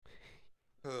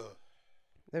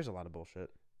There's a lot of bullshit.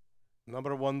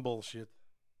 Number one bullshit.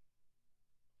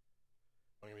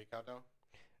 Want to give me a countdown?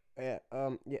 Yeah.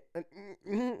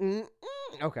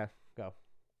 Okay, go.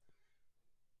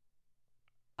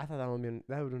 I thought that would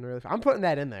have been really fun. I'm putting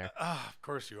that in there. Of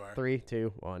course you are. 3,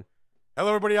 2, 1. Hello,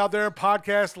 everybody out there in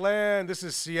podcast land. This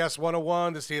is CS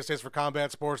 101. The CS stands for Combat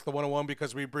Sports, the 101,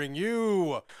 because we bring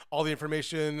you all the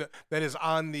information that is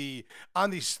on the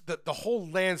whole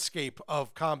landscape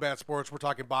of combat sports. We're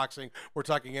talking boxing, we're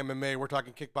talking MMA, we're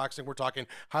talking kickboxing, we're talking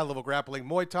high level grappling,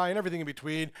 Muay Thai, and everything in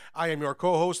between. I am your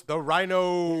co-host, the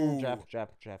Rhino. Jeff.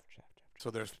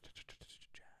 So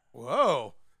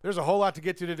whoa. There's a whole lot to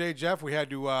get to today, Jeff. We had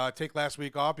to take last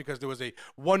week off because there was a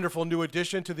wonderful new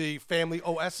addition to the family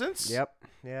Essence. Yep.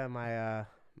 Yeah, my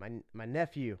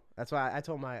nephew. That's why I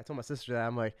told my sister that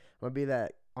I'm gonna be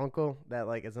that uncle that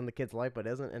is in the kid's life but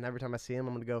isn't, and every time I see him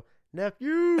I'm gonna go,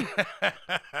 nephew.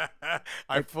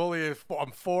 I'm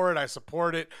for it. I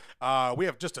support it. We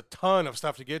have just a ton of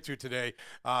stuff to get to today.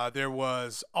 There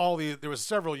was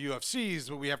several UFCs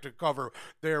that we have to cover.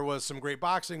 There was some great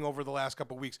boxing over the last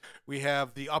couple of weeks. We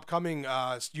have the upcoming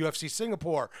UFC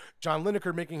Singapore. John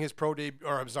Lineker making his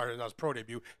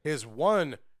his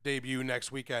one debut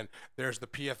next weekend. There's the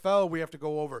PFL we have to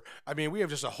go over. I mean, we have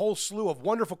just a whole slew of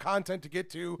wonderful content to get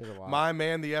to. My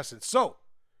man, the Essence. So,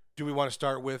 do we want to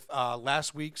start with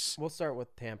last week's? We'll start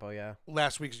with Tampa, yeah.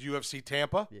 Last week's UFC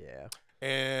Tampa. Yeah.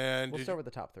 And we'll start with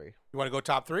the top 3. You want to go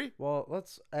top 3? Well,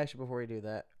 let's actually, before we do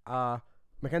that,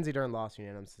 Mackenzie Dern lost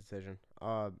unanimous decision.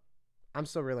 I'm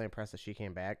still really impressed that she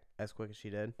came back as quick as she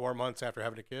did. 4 months after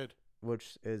having a kid,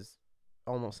 which is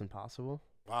almost impossible.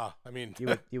 Wow, I mean,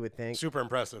 you would think. Super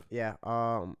impressive. Yeah.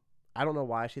 I don't know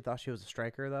why she thought she was a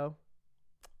striker though.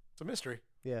 It's a mystery.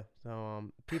 Yeah.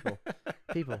 So people,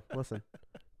 listen.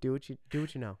 Do what you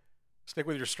know. Stick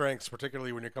with your strengths,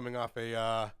 particularly when you're coming off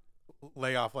a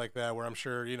layoff like that, where I'm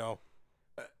sure you're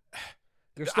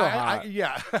still hot.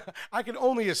 I can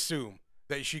only assume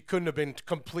that she couldn't have been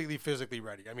completely physically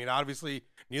ready. I mean, obviously,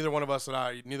 neither one of us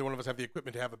have the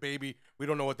equipment to have a baby. We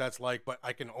don't know what that's like, but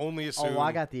I can only assume. Oh,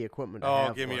 I got the equipment.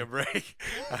 Give me a break.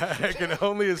 I can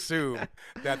only assume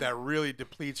that really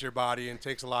depletes your body and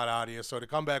takes a lot out of you. So to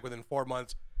come back within 4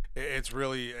 months, it's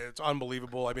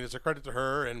unbelievable. I mean, it's a credit to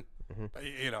her, and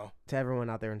to everyone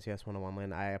out there in CS 101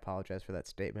 land, I apologize for that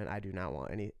statement. I do not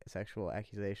want any sexual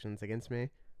accusations against me.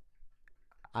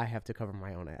 I have to cover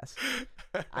my own ass.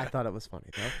 I thought it was funny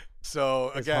though.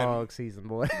 So it's again, hog season,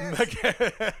 boy.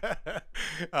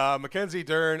 Mackenzie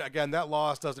Dern, again, that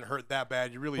loss doesn't hurt that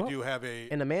bad. You really do have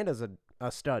and Amanda's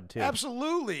a stud too.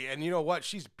 Absolutely, and you know what?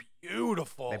 She's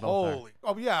beautiful. Holy,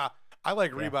 oh yeah. I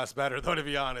like Ribas better though, to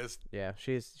be honest. Yeah,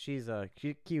 she's a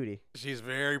cutie. She's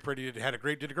very pretty. Did a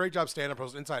great job standing up.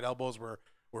 Those inside elbows were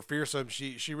fearsome.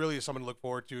 She really is someone to look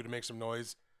forward to make some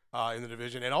noise in the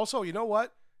division. And also, you know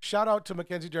what? Shout out to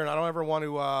Mackenzie Dern. I don't ever want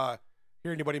to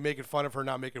hear anybody making fun of her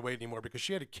not making weight anymore because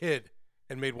she had a kid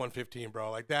and made 115,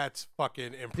 bro. Like, that's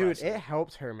fucking impressive. Dude, it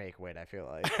helps her make weight, I feel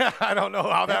like. I don't know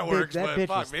how that works, that but bitch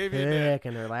fuck, was maybe thick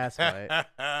in her last fight.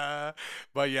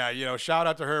 But yeah, shout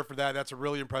out to her for that. That's a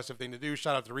really impressive thing to do.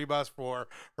 Shout out to Ribas for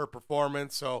her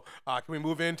performance. So can we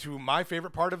move into my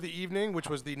favorite part of the evening, which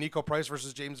was the Nico Price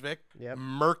versus James Vick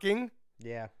murking?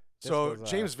 Yeah. So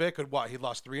James Vick he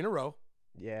lost 3 in a row.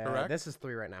 Yeah, correct? This is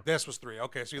 3 right now. This was 3.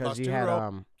 Okay, so you lost 2 in a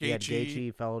row. You had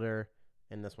Gaethje, Felder,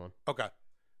 and this one. Okay.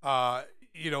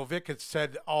 Vic had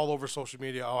said all over social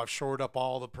media, I've shored up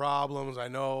all the problems. I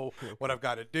know what I've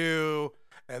got to do.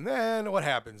 And then what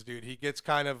happens, dude? He gets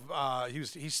kind of,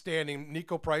 he's standing.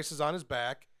 Nico Price is on his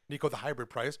back. Nico the Hybrid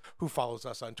Price, who follows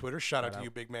us on Twitter. Shout out to you,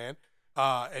 big man.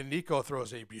 And Nico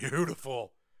throws a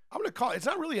beautiful, I'm going to call it, it's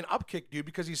not really an up kick, dude,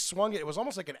 because he swung it. It was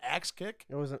almost like an axe kick.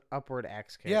 It was an upward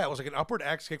axe kick. Yeah, it was like an upward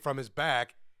axe kick from his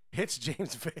back. Hits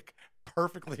James Vick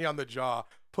perfectly on the jaw,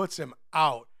 puts him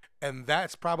out. And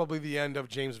that's probably the end of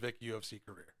James Vick UFC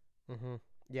career. Mm-hmm.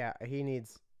 Yeah, he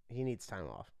needs time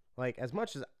off. Like, as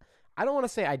much as I don't want to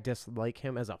say I dislike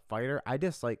him as a fighter, I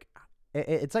dislike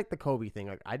it's like the Kobe thing.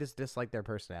 Like, I just dislike their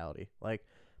personality. Like,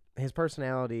 his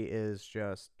personality is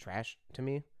just trash to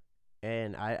me,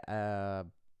 and I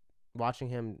watching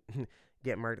him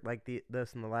get murdered like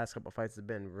this in the last couple of fights has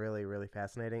been really, really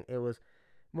fascinating. It was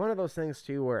one of those things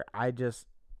too where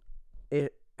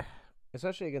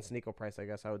especially against Nico Price, I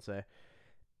guess I would say,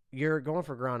 you're going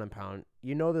for ground and pound.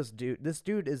 You know this dude. This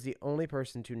dude is the only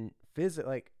person to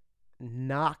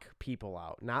knock people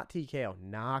out, not TKO,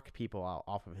 knock people out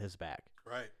off of his back.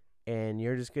 Right. And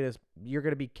you're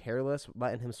gonna be careless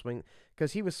letting him swing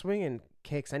because he was swinging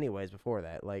kicks anyways before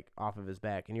that, like off of his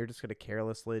back, and you're just gonna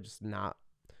carelessly just not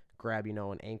grab,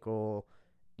 an ankle.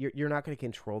 You're not gonna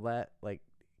control that, like,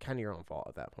 kind of your own fault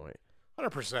at that point.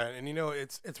 100%. And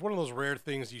it's one of those rare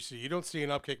things you see. You don't see an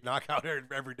upkick knockout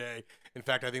every day. In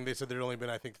fact, I think they said there'd only been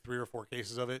 3 or 4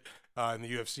 cases of it in the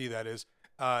UFC. That is,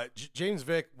 James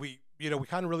Vick. We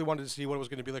kind of really wanted to see what it was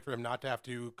going to be like for him not to have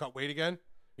to cut weight again.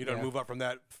 To move up from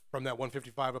that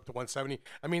 155 up to 170.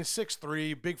 I mean,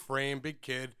 6'3", big frame, big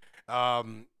kid. I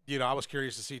was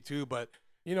curious to see too, but.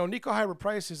 Nico Hybrid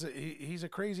Price he's a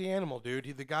crazy animal,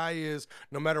 dude. The guy is,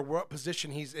 no matter what position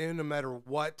he's in, no matter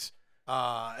what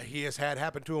he has had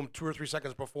happen to him 2 or 3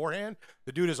 seconds beforehand,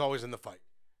 the dude is always in the fight.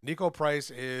 Nico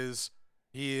Price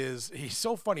he's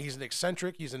so funny. He's an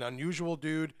eccentric. He's an unusual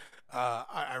dude.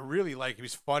 I really like him.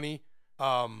 He's funny.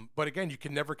 But again, you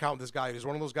can never count this guy. He's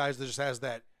one of those guys that just has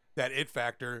that it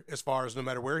factor as far as no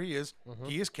matter where he is,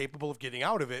 he is capable of getting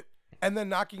out of it and then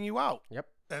knocking you out. Yep.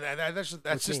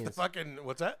 That's just the fucking,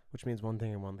 what's that? Which means one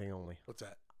thing and one thing only. What's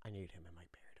that? I need him and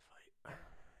Mike Perry to fight.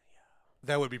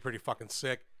 That would be pretty fucking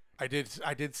sick. I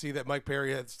did see that Mike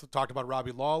Perry had talked about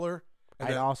Robbie Lawler.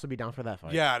 I'd also be down for that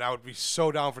fight. Yeah, and I would be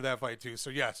so down for that fight too. So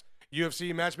yes,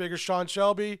 UFC matchmaker Sean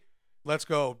Shelby, let's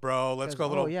go, bro. Let's go,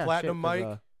 little platinum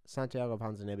Mike. Santiago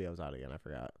Ponzinibbio was out again. I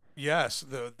forgot. Yes,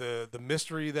 the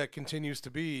mystery that continues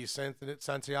to be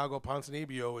Santiago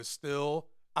Ponzinibbio is still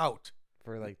out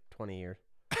for like 20 years.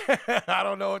 I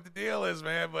don't know what the deal is,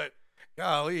 man, but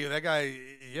golly, that guy,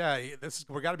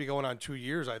 we're got to be going on 2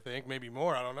 years, I think, maybe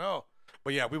more. I don't know.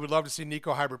 But yeah, we would love to see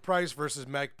Nico Hybrid Price versus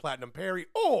Mike Platinum Perry,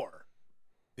 or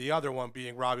the other one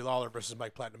being Robbie Lawler versus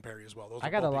Mike Platinum Perry as well. Those I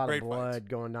got a lot of fights. blood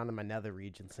going down to my nether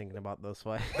regions thinking about those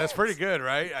fights. That's pretty good,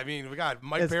 right? I mean, we got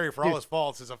Mike Perry for all his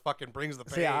faults is a fucking brings the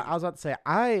pain. See, I was about to say,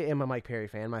 I am a Mike Perry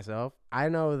fan myself. I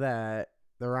know that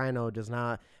the Rhino does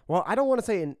not. Well, I don't want to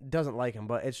say it doesn't like him,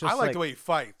 but it's just I like the way he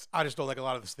fights. I just don't like a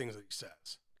lot of the things that he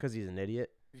says. Because he's an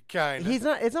idiot. Kind of. He's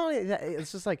not. It's not.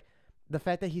 It's just like the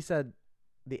fact that he said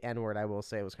the N word. I will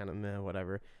say was kind of meh,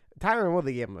 whatever. Tyron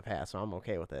Woodley gave him a pass, so I'm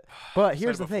okay with it. But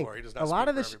here's the thing: a lot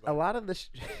of the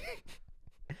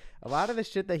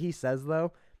shit that he says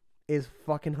though is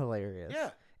fucking hilarious. Yeah,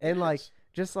 and like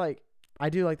just like I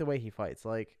do like the way he fights.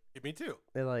 Like me too.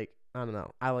 Like I don't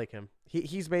know. I like him.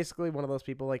 He's basically one of those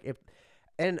people. Like if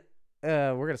and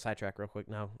we're gonna sidetrack real quick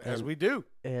now, as we do.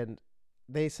 And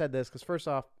they said this because first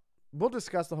off, we'll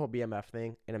discuss the whole BMF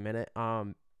thing in a minute.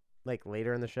 Like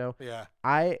later in the show. Yeah.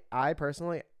 I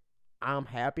personally, I'm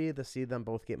happy to see them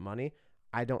both get money.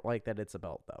 I don't like that it's a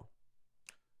belt though.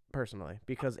 Personally,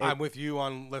 because I'm with you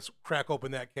on let's crack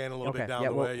open that can a little bit down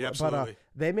the way. Yeah, absolutely.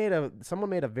 But someone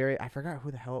made a very, I forgot who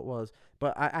the hell it was,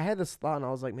 but I had this thought and I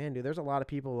was like, man, dude, there's a lot of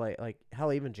people like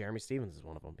hell, even Jeremy Stevens is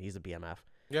one of them. He's a BMF.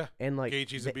 Yeah. And like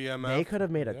Gaethje's a BMF. They could have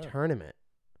made a tournament.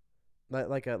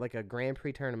 Like a Grand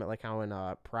Prix tournament, like how in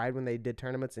Pride when they did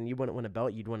tournaments and you wouldn't win a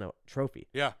belt, you'd win a trophy.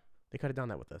 Yeah. They could have done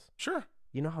that with this. Sure.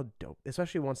 You know how dope,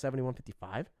 especially 170,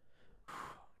 155.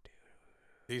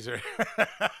 These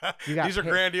are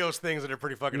grandiose things that are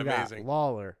pretty fucking amazing.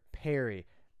 Lawler, Perry,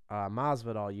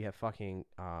 Masvidal. You have fucking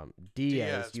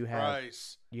Diaz. You have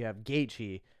Price. You have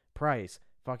Gaethje, Price.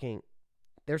 Fucking,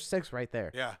 there's 6 right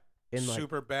there. Yeah. In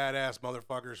super badass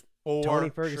motherfuckers. Tony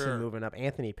Ferguson moving up.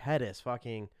 Anthony Pettis.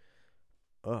 Fucking.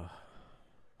 Ugh.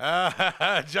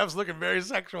 Jeff's looking very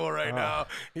sexual right now.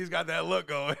 He's got that look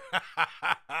going.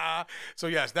 So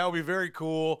yes, that would be very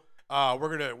cool.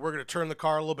 We're gonna turn the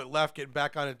car a little bit left, getting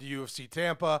back on into UFC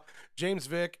Tampa. James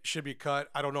Vick should be cut.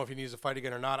 I don't know if he needs to fight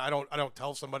again or not. I don't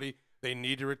tell somebody they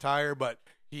need to retire, but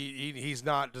he's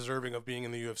not deserving of being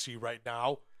in the UFC right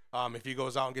now. If he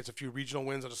goes out and gets a few regional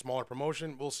wins at a smaller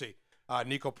promotion, we'll see.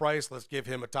 Nico Price, let's give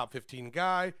him a top 15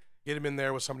 guy. Get him in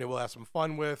there with somebody we'll have some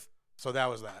fun with. So that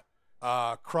was that.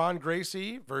 Kron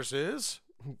Gracie versus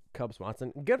Cub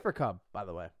Swanson. Good for Cub, by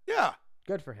the way. Yeah.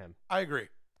 Good for him. I agree.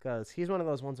 Because he's one of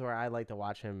those ones where I like to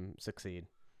watch him succeed.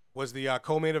 Was the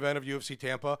co-main event of UFC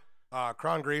Tampa.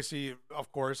 Kron Gracie,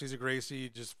 of course, he's a Gracie,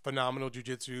 just phenomenal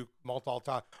jiu-jitsu, multiple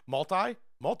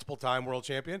time world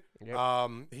champion.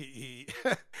 Yep.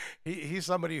 He's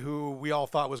somebody who we all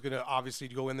thought was going to obviously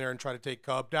go in there and try to take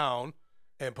Cub down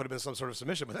and put him in some sort of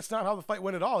submission, but that's not how the fight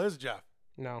went at all, is it, Jeff?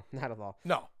 No, not at all.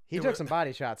 No. He took some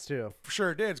body shots, too. For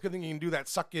sure did. It's a good thing he can do that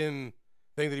suck-in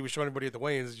thing that he was showing everybody at the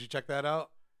weigh-ins. Did you check that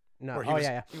out? No.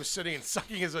 He was sitting and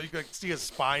sucking you could see his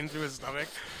spine through his stomach.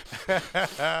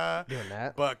 Doing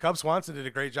that. But Cub Swanson did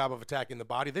a great job of attacking the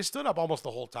body. They stood up almost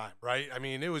the whole time, right? I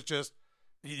mean, it was just,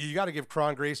 you got to give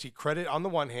Kron Gracie credit on the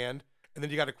one hand, and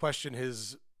then you got to question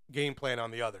his game plan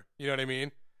on the other. You know what I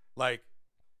mean? Like,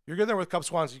 you're good there with Cub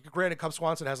Swanson. Granted, Cub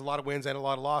Swanson has a lot of wins and a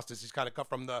lot of losses. He's kind of cut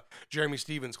from the Jeremy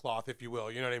Stevens cloth, if you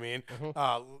will. You know what I mean?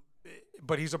 Mm-hmm.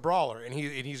 but he's a brawler, and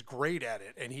he's great at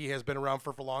it, and he has been around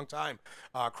for a long time.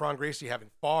 Kron Gracie having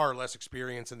far less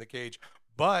experience in the cage,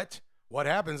 but what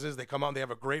happens is they come out and they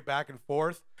have a great back and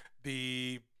forth.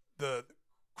 The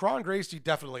Kron Gracie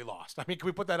definitely lost. I mean, can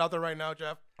we put that out there right now,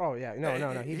 Jeff? Oh yeah,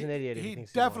 no. He's an idiot. If He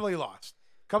thinks definitely lost.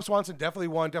 Cub Swanson definitely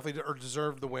won, definitely or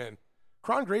deserved the win.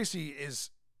 Kron Gracie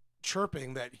is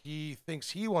chirping that he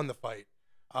thinks he won the fight.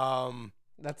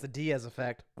 That's the Diaz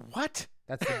effect. What?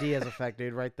 That's the Diaz effect,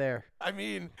 dude, right there. I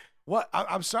mean, what?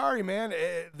 I'm sorry, man.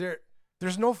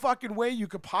 There's no fucking way you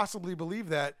could possibly believe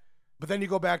that. But then you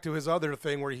go back to his other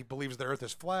thing where he believes the Earth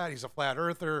is flat. He's a flat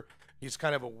earther. He's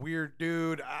kind of a weird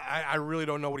dude. I really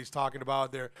don't know what he's talking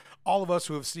about there. All of us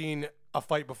who have seen a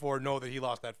fight before know that he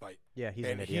lost that fight. Yeah, he's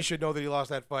and an idiot. he should know that he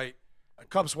lost that fight.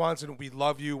 Cub Swanson, we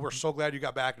love you. We're so glad you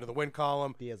got back into the win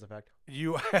column. Diaz effect.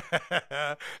 You,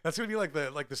 that's gonna be like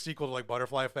the sequel to like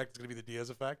Butterfly Effect. It's gonna be the Diaz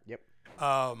effect. Yep.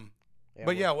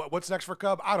 But yeah, what's next for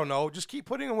Cub? I don't know. Just keep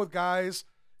putting him with guys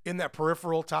in that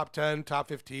peripheral top 10, top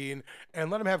 15, and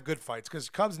let him have good fights because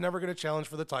Cub's never gonna challenge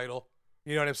for the title.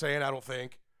 You know what I'm saying? I don't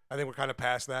think. I think we're kind of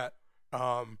past that.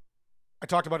 I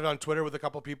talked about it on Twitter with a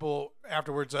couple people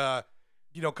afterwards.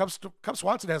 Cub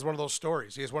Swanson has one of those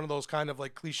stories. He has one of those kind of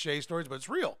like cliche stories, but it's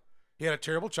real. He had a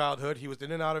terrible childhood. He was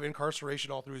in and out of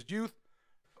incarceration all through his youth.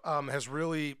 Has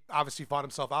really obviously fought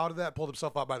himself out of that, pulled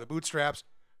himself out by the bootstraps,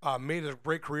 made a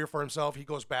great career for himself. He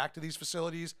goes back to these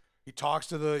facilities. He talks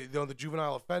to the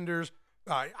juvenile offenders.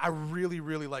 I really,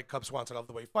 really like Cub Swanson. I love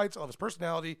the way he fights. I love his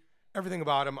personality, everything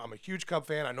about him. I'm a huge Cub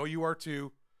fan. I know you are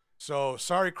too. So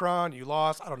sorry, Kron, you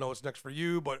lost. I don't know what's next for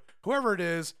you, but whoever it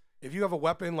is, if you have a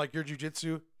weapon like your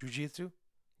jujitsu,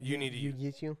 you need to use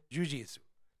it. Jiu-jitsu.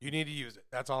 You need to use it.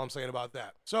 That's all I'm saying about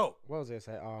that. So what was I gonna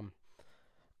say?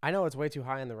 I know it's way too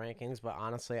high in the rankings, but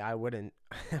honestly, I wouldn't.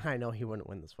 I know he wouldn't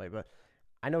win this fight, but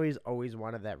I know he's always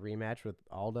wanted that rematch with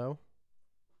Aldo.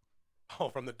 Oh,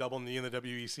 from the double knee in the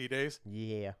WEC days.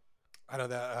 Yeah, I know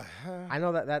that. I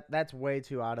know that's way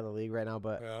too out of the league right now,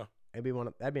 but Yeah.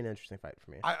 that'd be an interesting fight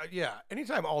for me. Yeah.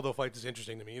 Anytime Aldo fights is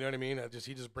interesting to me. You know what I mean?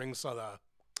 He just brings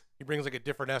he brings like a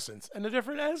different essence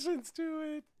to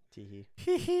it.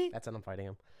 Teehee. That's when I'm fighting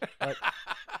him. But,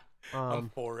 I'm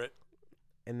for it.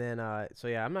 And then, so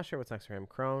yeah, I'm not sure what's next for him.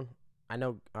 Kron, I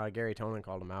know Gary Tonin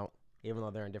called him out, even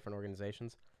though they're in different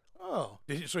organizations. Oh,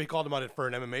 so he called him out for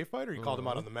an MMA fight, or he called him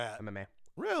out on the mat? MMA.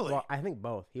 Really? Well, I think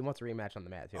both. He wants a rematch on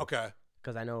the mat too. Okay.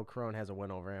 Because I know Kron has a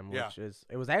win over him, Yeah.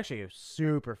 it was actually a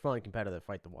super fun competitive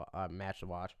fight match to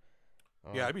watch.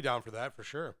 Yeah, I'd be down for that for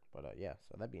sure. But yeah,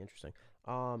 so that'd be interesting.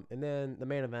 And then the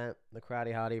main event, the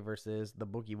Karate Hottie versus the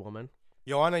Boogie Woman.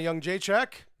 Joanna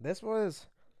Jędrzejczyk. This was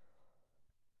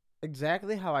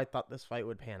exactly how I thought this fight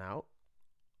would pan out,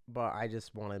 but I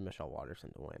just wanted Michelle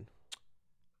Waterson to win.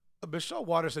 Michelle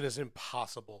Waterson is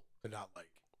impossible to not like.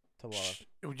 To love.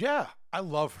 Yeah, I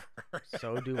love her.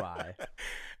 So do I.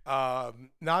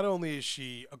 Not only is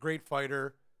she a great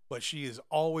fighter, but she is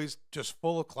always just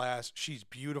full of class. She's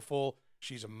beautiful.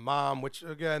 She's a mom, which,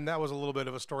 again, that was a little bit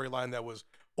of a storyline that was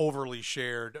overly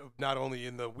shared, not only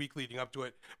in the week leading up to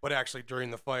it, but actually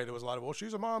during the fight. It was a lot of, well,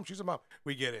 she's a mom. She's a mom.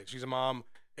 We get it. She's a mom.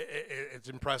 It's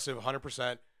impressive,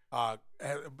 100%.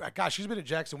 Gosh, she's been at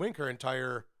Jackson Wink her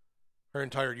entire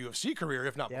UFC career,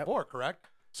 if not before, correct?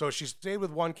 So she stayed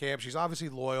with one camp. She's obviously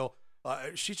loyal.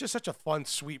 She's just such a fun,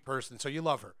 sweet person. So you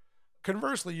love her.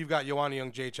 Conversely, you've got Joanna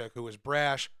Jędrzejczyk, who is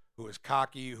brash, who is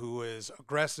cocky, who is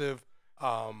aggressive,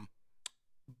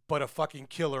 but a fucking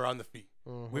killer on the feet.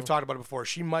 Mm-hmm. We've talked about it before.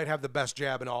 She might have the best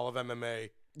jab in all of MMA,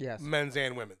 yes, men's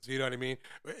and women's. You know what I mean?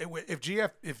 If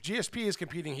GSP is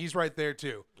competing, he's right there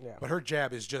too. Yeah. But her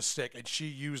jab is just sick, and she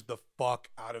used the fuck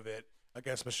out of it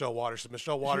against Michelle Waterson.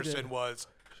 Michelle Waterson was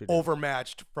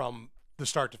overmatched from the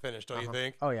start to finish, don't you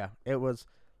think? Oh, yeah. It was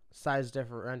size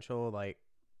differential, like,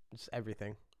 just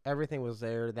everything. Everything was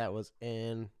there that was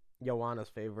in Joanna's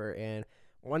favor, and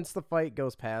once the fight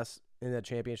goes past in the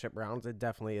championship rounds, it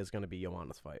definitely is going to be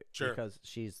Joanna's fight. Sure. Because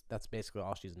that's basically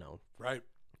all she's known. Right.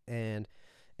 And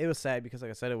it was sad because, like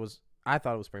I said, I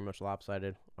thought it was pretty much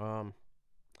lopsided. But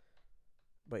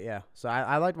yeah, so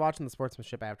I liked watching the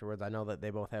sportsmanship afterwards. I know that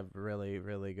they both have really,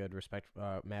 really good respect,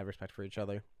 mad respect for each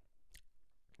other.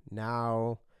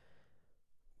 Now,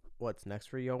 what's next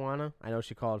for Joanna? I know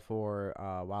she called for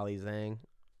Wally Zhang.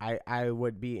 I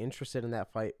would be interested in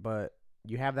that fight, but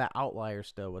you have that outlier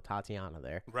still with Tatiana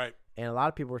there. Right. And a lot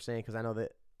of people were saying, because I know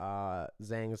that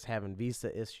Zhang's having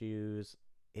visa issues.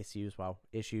 I'd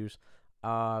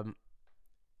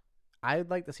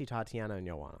like to see Tatiana and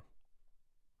Joanna.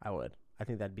 I would. I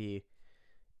think that'd be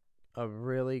a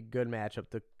really good matchup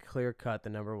to clear cut the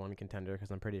number one contender,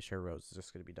 because I'm pretty sure Rose is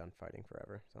just going to be done fighting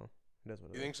forever. So it is what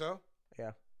it is. You think so?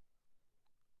 Yeah.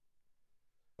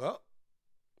 Well,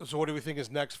 so what do we think is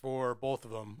next for both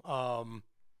of them?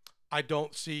 I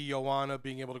don't see Joanna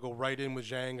being able to go right in with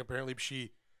Zhang. Apparently,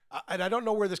 and I don't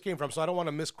know where this came from, so I don't want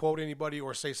to misquote anybody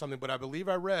or say something, but I believe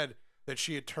I read that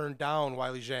she had turned down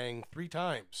Weili Zhang 3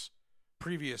 times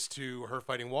previous to her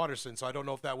fighting Waterson. So I don't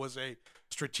know if that was a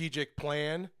strategic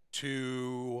plan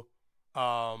to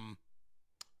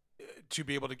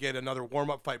be able to get another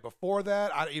warm-up fight before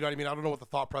that. You know what I mean? I don't know what the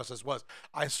thought process was.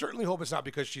 I certainly hope it's not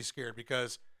because she's scared,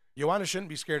 because Joanna shouldn't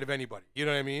be scared of anybody. You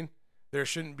know what I mean? There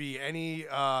shouldn't be any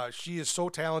she is so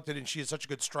talented and she is such a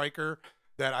good striker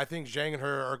that I think Zhang and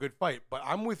her are a good fight. But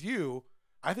I'm with you.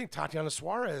 I think Tatiana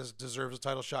Suarez deserves a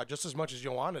title shot just as much as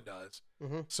Joanna does.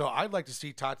 Mm-hmm. So I'd like to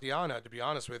see Tatiana, to be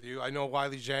honest with you. I know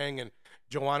Weili Zhang and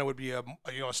Joanna would be a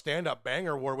stand-up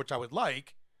banger war, which I would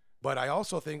like. But I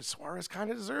also think Suarez kind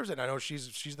of deserves it. I know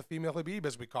she's the female Khabib,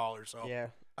 as we call her. So Yeah.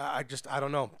 I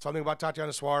don't know. Something about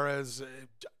Tatiana Suarez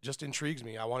just intrigues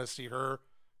me. I want to see her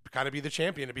kind of be the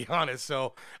champion, to be honest.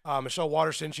 So Michelle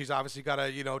Waterson, she's obviously got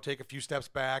to take a few steps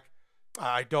back.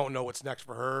 I don't know what's next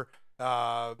for her.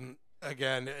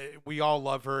 Again, we all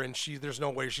love her, and there's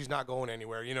no way she's not going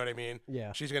anywhere. You know what I mean?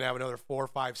 Yeah. She's gonna have another 4,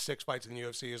 5, 6 fights in the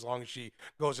UFC as long as she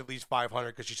goes at least 500,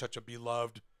 because she's such a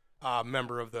beloved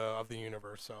member of the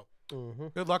universe. So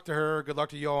good luck to her. Good luck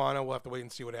to Joanna. We'll have to wait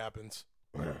and see what happens.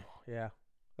 Yeah.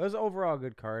 It was overall a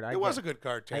good card. It was a good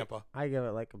card, Tampa. I give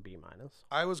it like a B minus.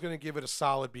 I was going to give it a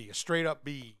solid B, a straight up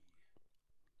B.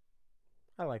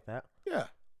 I like that. Yeah.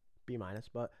 B minus,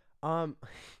 but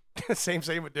same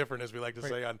but different, as we like to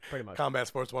say on pretty much. Combat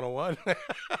Sports 101.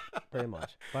 Pretty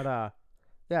much. But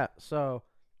yeah, so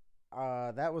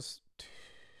that was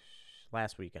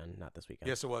last weekend, not this weekend.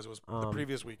 Yes, it was. It was the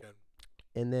previous weekend.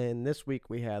 And then this week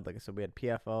we had, like I said, we had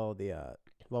PFL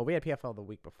we had PFL the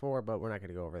week before, but we're not going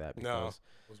to go over that because no,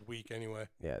 it was weak anyway.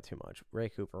 Yeah, too much. Ray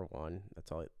Cooper won.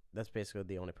 That's basically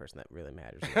the only person that really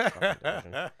matters in this fucking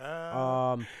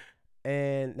division.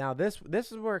 And now this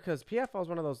is where, because PFL is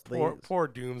one of those leagues. Poor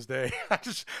Doomsday.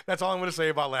 That's all I'm going to say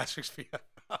about last week's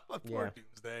PFL. Poor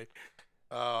Doomsday.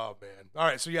 Oh man. All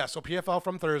right. So PFL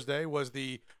from Thursday was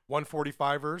the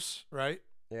 145ers, right?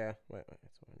 Yeah. Wait.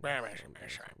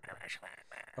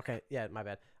 Okay. Yeah. My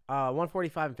bad.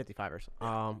 145 and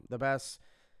 55ers. The best.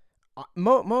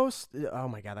 Most. Oh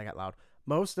my god, I got loud.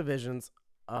 Most divisions.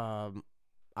 I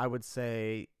would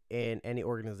say in any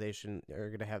organization are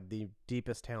going to have the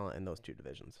deepest talent in those two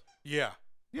divisions. Yeah.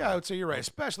 I would say you're right,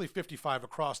 especially 55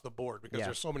 across the board, because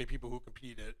there's so many people who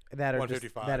compete at that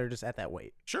 155. That are just at that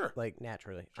weight. Sure. Like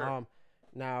naturally. Sure.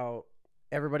 Now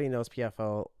everybody knows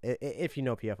PFL. If you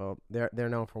know PFL, they're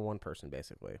known for one person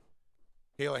basically.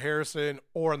 Kayla Harrison,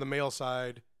 or on the male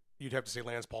side, you'd have to say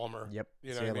Lance Palmer. Yep.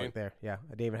 You know what I mean? Like there. Yeah. I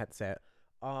didn't even have to say it.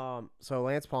 So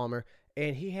Lance Palmer,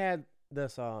 and he had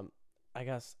this I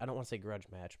guess I don't want to say grudge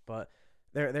match, but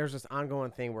there's this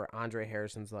ongoing thing where Andre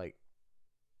Harrison's like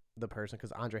the person,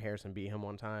 because Andre Harrison beat him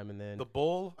one time, and then the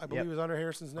Bull, I believe, was Andre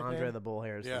Harrison's nickname. Andre the Bull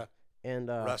Harrison. Yeah. And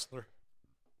wrestler.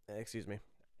 Excuse me.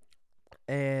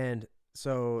 And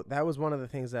so that was one of the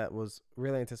things that was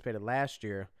really anticipated last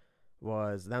year,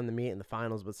 was them to meet in the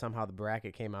finals, but somehow the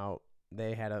bracket came out.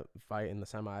 They had a fight in the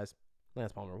semis.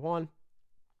 Lance Palmer won.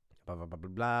 Blah blah blah blah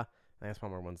blah. Lance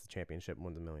Palmer wins the championship,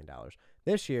 wins $1 million.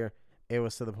 This year, it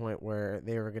was to the point where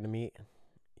they were going to meet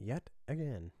yet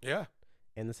again. Yeah.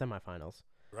 In the semifinals.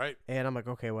 Right. And I'm like,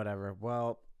 okay, whatever.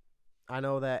 Well, I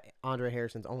know that Andre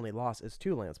Harrison's only loss is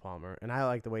to Lance Palmer, and I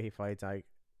like the way he fights. I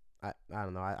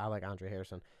don't know. I like Andre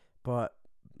Harrison, but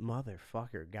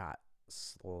motherfucker got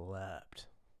slept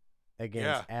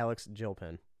against Alex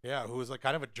Gilpin. Yeah, who was like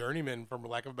kind of a journeyman, for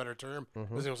lack of a better term.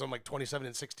 Was it something like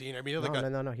 27-16? I mean,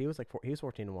 no. He was like he was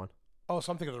 14-1. Oh,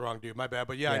 something of the wrong dude. My bad.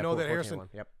 But yeah, I know that Harrison.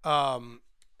 Yep.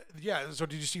 Yeah. So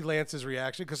did you see Lance's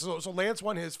reaction? Because so Lance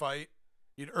won his fight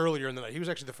earlier in the night. He was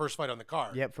actually the first fight on the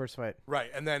card. Yep, first fight. Right,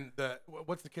 and then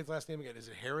what's the kid's last name again? Is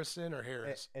it Harrison or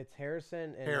Harris? It's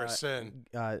Harrison. And, Harrison.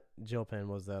 Gilpin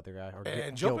was the other guy. Or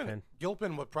and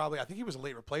Gilpin would probably. I think he was a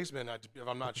late replacement. If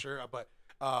I'm not sure, but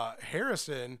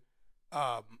Harrison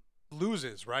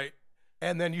loses, right?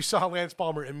 And then you saw Lance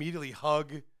Palmer immediately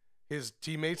hug his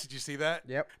teammates. Did you see that?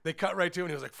 Yep. They cut right to him,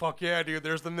 and he was like, fuck yeah, dude,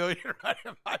 there's the $1 million right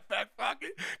in my back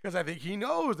pocket. Because I think he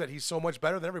knows that he's so much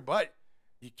better than everybody.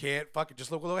 You can't fucking,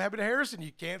 just look what happened to Harrison.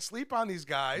 You can't sleep on these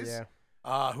guys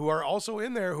who are also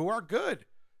in there, who are good.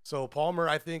 So Palmer,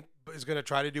 I think, is going to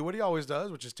try to do what he always does,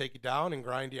 which is take you down and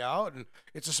grind you out. And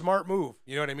it's a smart move.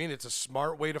 You know what I mean? It's a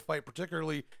smart way to fight,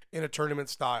 particularly in a tournament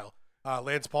style.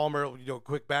 Lance Palmer,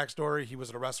 quick backstory. He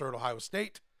was a wrestler at Ohio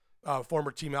State,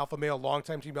 former Team Alpha Male,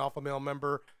 longtime Team Alpha Male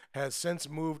member, has since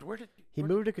moved. He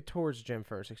moved to Couture's gym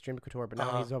first, Extreme Couture, but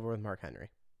now he's over with Mark Henry.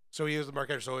 So he is the Mark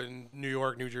Henry. So in New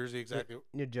York, New Jersey, exactly.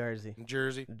 New Jersey. New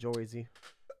Jersey. Jersey.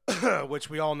 Which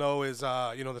we all know is,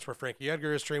 that's where Frankie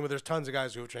Edgar is trained with. There's tons of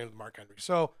guys who have trained with Mark Henry.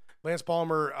 So Lance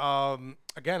Palmer,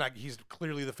 again, he's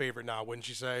clearly the favorite now, wouldn't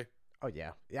you say? Oh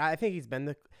yeah, yeah. I think he's been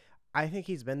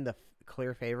the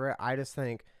clear favorite. I just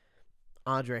think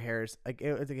Andre Harris, like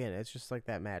it's just like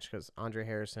that match because Andre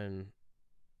Harrison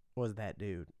was that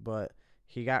dude, but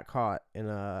he got caught in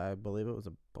I believe it was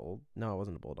a no, it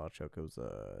wasn't a bulldog choke. It was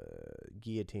a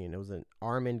guillotine. It was an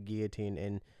Armin guillotine,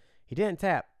 and he didn't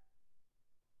tap,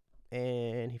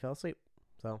 and he fell asleep.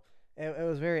 So it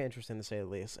was very interesting to say the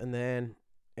least. And then,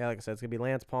 yeah, like I said, it's gonna be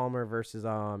Lance Palmer versus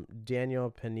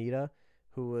Daniel Pineda,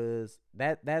 who was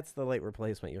that's the late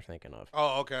replacement you're thinking of.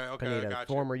 Oh, okay, Pineda, gotcha.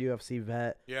 former UFC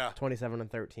vet, Yeah.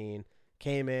 27-13,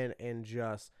 came in and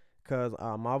just because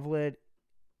Mavlid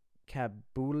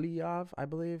Kabuliov, I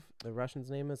believe the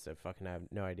Russian's name is. I fucking have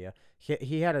no idea.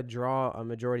 He had a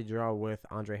majority draw with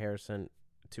Andre Harrison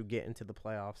to get into the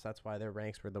playoffs. That's why their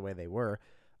ranks were the way they were.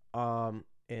 And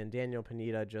Daniel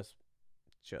Pineda just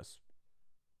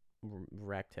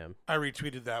wrecked him. I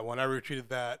retweeted that one. I retweeted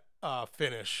that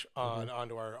finish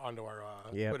onto our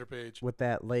Twitter page with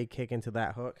that leg kick into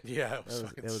that hook. Yeah,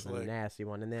 it was a nasty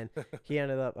one. And then he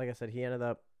ended up, like I said,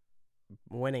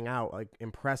 winning out like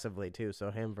impressively too.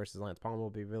 So him versus Lance Palmer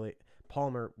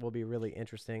will be really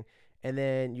interesting. And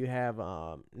then you have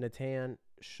Natan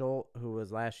Schultz, who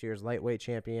was last year's lightweight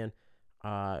champion,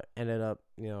 ended up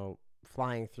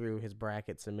flying through his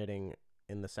bracket, submitting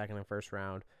in the second and first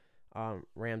round.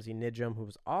 Ramsey Nijum, who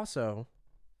was also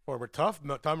former Tough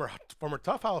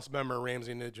House member,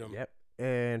 Ramsey Nijum. Yep,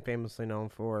 and famously known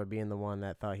for being the one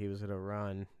that thought he was going to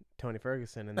run Tony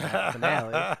Ferguson in that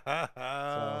finale.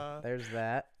 So there's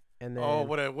that. And then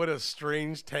what a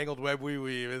strange tangled web we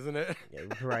weave, isn't it? Yeah,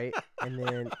 right. And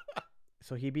then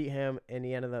so he beat him, and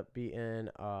he ended up beating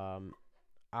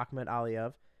Ahmed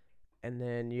Aliyev. And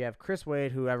then you have Chris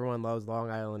Wade, who everyone loves,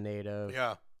 Long Island native.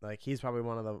 Yeah, like he's probably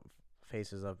one of the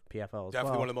faces of PFL as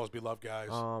definitely one of the most beloved guys.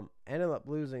 Ended up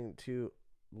losing to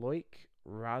Loik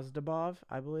Razdabov,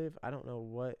 I believe. I don't know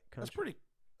what country. That's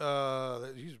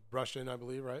pretty. He's Russian, I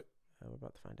believe, right? We're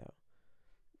about to find out.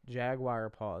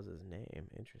 Jaguar Paw is his name.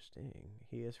 Interesting.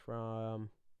 He is from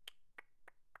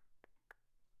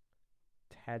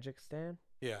Tajikistan.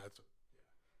 Yeah.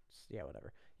 Yeah,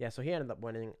 whatever. Yeah, so he ended up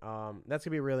winning. That's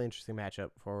gonna be a really interesting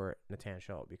matchup for Natan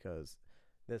Schultz because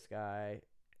this guy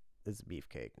is a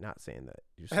beefcake. Not saying that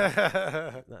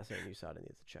USADA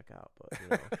needs to check out, but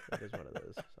it is what it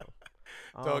is.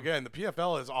 So again, the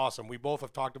PFL is awesome. We both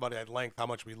have talked about it at length how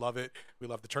much we love it. We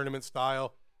love the tournament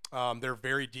style. They're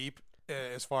very deep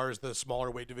as far as the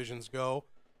smaller weight divisions go.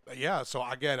 But yeah, so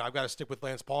again, I've got to stick with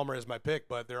Lance Palmer as my pick,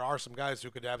 but there are some guys who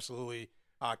could absolutely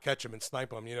catch him and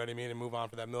snipe him, you know what I mean, and move on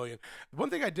for that million. One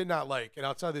thing I did not like, and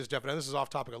outside of this, Jeff, and this is off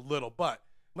topic a little, but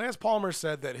Lance Palmer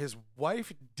said that his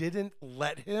wife didn't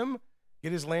let him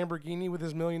get his Lamborghini with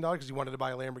his $1 million because he wanted to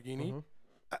buy a Lamborghini.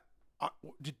 Mm-hmm.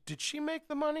 Did she make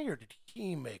the money or did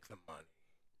he make the money?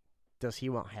 Does he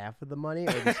want half of the money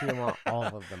or does he want all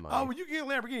of the money? Oh, well, you get a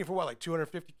Lamborghini for what, like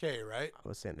 $250K, right? I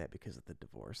was saying that because of the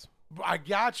divorce. I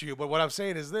got you, but what I'm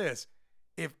saying is this.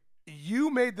 If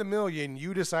you made the $1 million,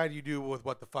 you decide you do with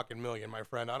what the fucking $1 million, my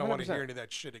friend. I don't want to hear any of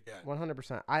that shit again.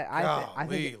 100%.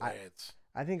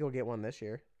 I think he'll get one this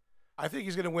year. I think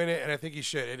he's going to win it, and I think he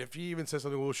should. And if he even says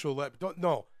something, well, she'll let.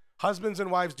 No, husbands and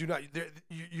wives do not.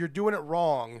 You're doing it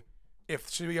wrong. If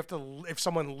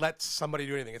someone lets somebody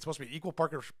do anything, it's supposed to be equal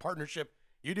partnership.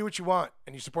 You do what you want,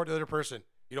 and you support the other person.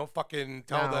 You don't fucking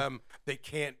tell them they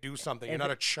can't do something. You're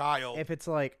not a child. If it's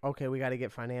like, okay, we got to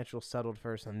get financial settled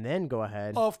first, and then go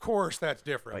ahead. Of course, that's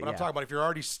different. But I'm talking about if you're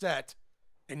already set,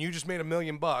 and you just made $1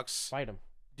 million. Fight him.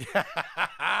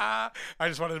 I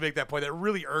just wanted to make that point. That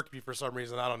really irked me for some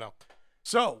reason. I don't know.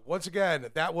 So, once again,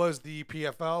 that was the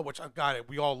PFL, which I've got it.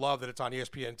 We all love that it's on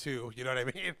ESPN too. You know what I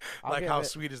mean? Like, how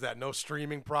sweet is that? No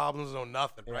streaming problems, no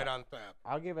nothing. Yeah. Right on tap.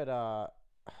 I'll give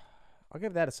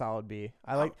that a solid B.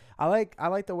 I like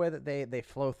the way that they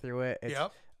flow through it.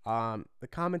 Yep. The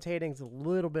commentating's a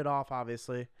little bit off,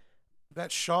 obviously.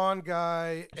 That Sean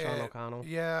guy, Sean O'Connell.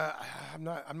 Yeah, I'm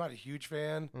not a huge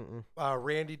fan.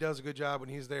 Randy does a good job when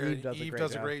he's there. Eve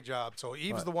does a great job. So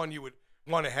Eve's the one you would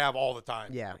want to have all the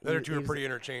time. Yeah, the other two are pretty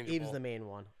interchangeable. Eve's the main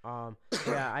one.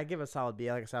 Yeah, I give a solid B.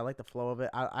 Like I said, I like the flow of it.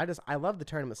 I love the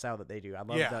tournament style that they do. I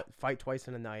love the fight twice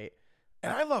in a night.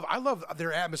 And I love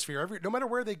their atmosphere. No matter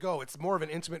where they go, it's more of an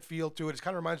intimate feel to it. It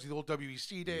kind of reminds me of the old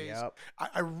WEC days. Yep.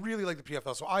 I really like the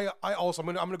PFL. So I'm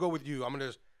gonna go with you. I'm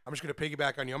just gonna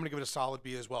piggyback on you. I'm gonna give it a solid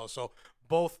B as well. So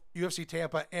both UFC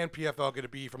Tampa and PFL get a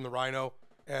B from the Rhino.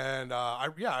 And I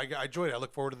enjoyed it. I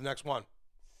look forward to the next one.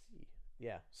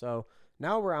 Yeah. So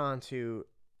now we're on to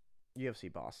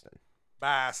UFC Boston.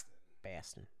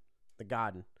 Boston. The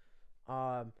Garden.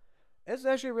 It's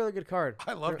actually a really good card.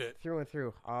 I loved it. Through and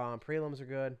through. Prelims are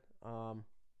good.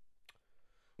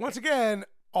 Once again,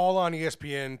 all on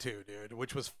ESPN too, dude,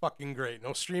 which was fucking great.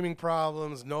 No streaming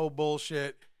problems, no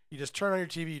bullshit. You just turn on your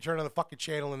TV, you turn on the fucking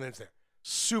channel, and then it's there.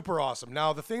 Super awesome.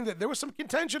 Now, the thing that there was some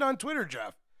contention on Twitter,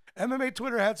 Jeff. MMA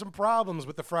Twitter had some problems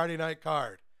with the Friday night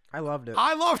card. I loved it.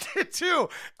 I loved it too.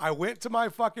 I went to my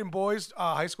fucking boys'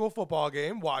 high school football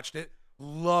game, watched it,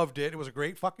 loved it. It was a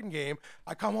great fucking game.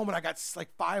 I come home and I got like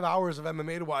 5 hours of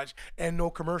MMA to watch and no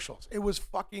commercials. It was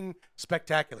fucking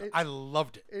spectacular. I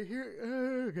loved it.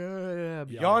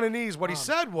 Yawnanese, what he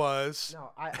said was...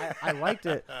 No, I liked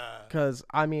it because,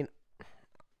 I mean,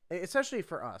 especially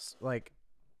for us, like,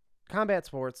 combat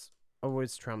sports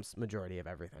always trumps majority of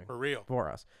everything. For real. For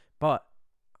us. But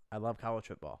I love college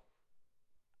football.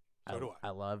 So do I. I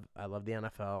love the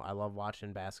NFL. I love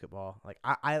watching basketball. Like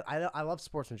I love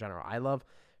sports in general. I love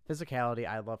physicality.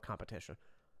 I love competition.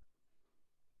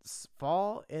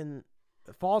 Fall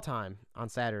time on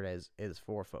Saturdays is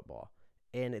for football,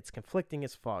 and it's conflicting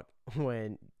as fuck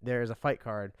when there's a fight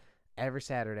card every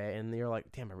Saturday, and you're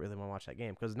like, damn, I really want to watch that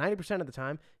game because 90% of the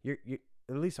time, you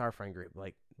at least our friend group,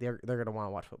 like they're gonna want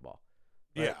to watch football.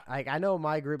 Yeah. Like I know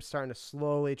my group's starting to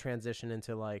slowly transition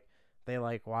into like. They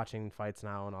like watching fights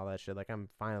now and all that shit. Like I'm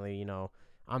finally, you know,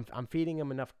 I'm feeding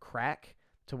them enough crack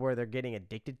to where they're getting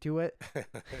addicted to it.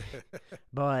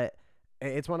 But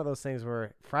it's one of those things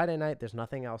where Friday night there's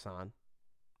nothing else on,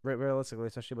 realistically,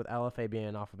 especially with LFA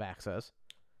being off of Access.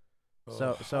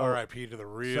 So R.I.P. to the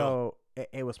real. So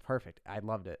it was perfect. I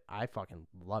loved it. I fucking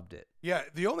loved it. Yeah,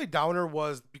 the only downer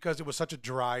was because it was such a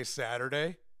dry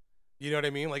Saturday. You know what I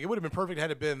mean? Like it would have been perfect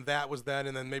had it been that was then,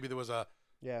 and then maybe there was a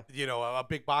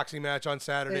big boxing match on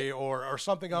Saturday or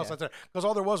something else on Saturday. Because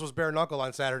all there was bare knuckle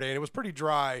on Saturday, and it was pretty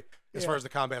dry as far as the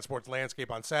combat sports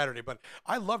landscape on Saturday. But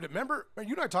I loved it. Remember,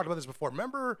 you and I talked about this before.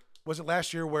 Remember, was it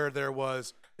last year where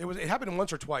it happened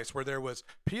once or twice where there was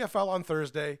PFL on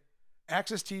Thursday,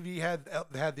 Access TV had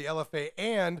the LFA,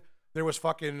 and there was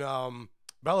fucking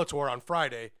Bellator on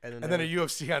Friday, and then a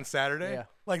UFC on Saturday. Yeah.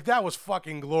 Like, that was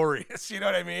fucking glorious. You know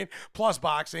what I mean? Plus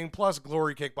boxing, plus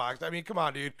glory kickboxing. I mean, come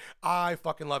on, dude. I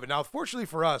fucking love it. Now, fortunately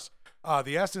for us,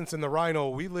 the Essence and the Rhino,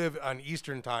 we live on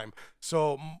Eastern time,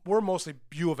 so we're mostly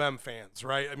U of M fans,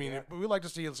 right? I mean, we like to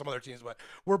see some other teams, but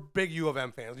we're big U of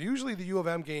M fans. Usually the U of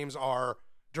M games are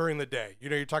during the day. You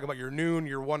know, you're talking about your noon,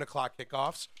 your 1 o'clock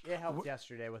kickoffs. It helped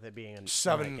yesterday with it being a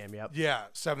 7 night game. Yep. Yeah,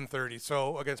 7:30.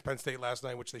 So against Penn State last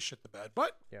night, which they shit the bed.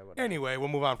 But anyway, we'll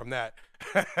move on from that.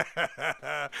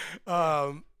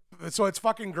 So it's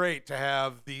fucking great to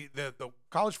have the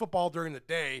college football during the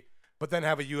day, but then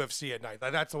have a UFC at night.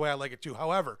 That's the way I like it too.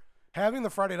 However, having the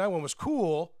Friday night one was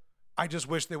cool. I just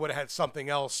wish they would have had something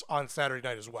else on Saturday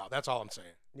night as well. That's all I'm saying.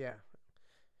 Yeah.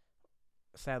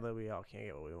 Sadly, we all can't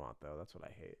get what we want, though. That's what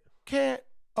I hate. Can't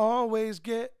always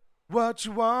get what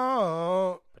you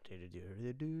want.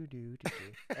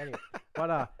 Anyway,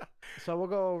 but so we'll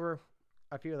go over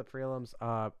a few of the prelims.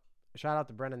 Shout out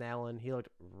to Brendan Allen. He looked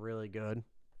really good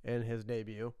in his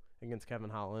debut against Kevin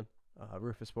Holland,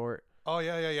 Rufus Sport. Oh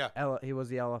yeah. He was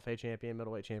the LFA champion,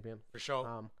 middleweight champion. For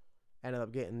sure. Ended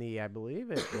up getting I believe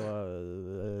it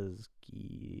was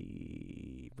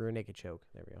rear naked choke.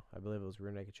 There we go. I believe it was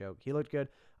rear naked choke. He looked good.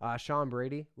 Sean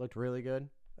Brady looked really good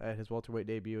at his welterweight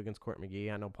debut against Court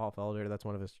McGee. I know Paul Felder. That's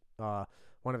one of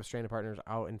his training partners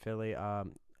out in Philly.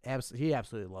 He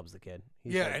absolutely loves the kid.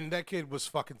 And that kid was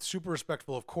fucking super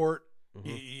respectful of Court.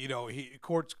 Mm-hmm.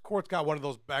 Court's got one of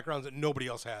those backgrounds that nobody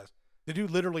else has. The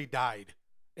dude literally died.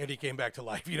 And he came back to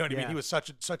life. You know what I mean? He was such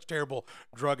terrible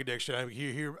drug addiction.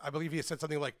 I believe he said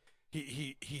something like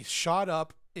he shot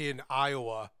up in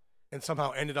Iowa and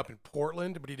somehow ended up in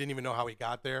Portland, but he didn't even know how he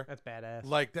got there. That's badass.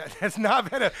 Like that's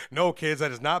not badass. No, kids,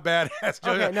 that is not badass.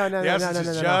 Okay, no.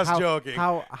 Just joking.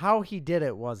 How he did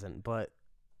it wasn't, but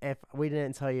if we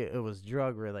didn't tell you it was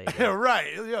drug related,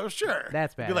 right? Yeah, sure.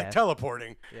 That's badass. It'd be like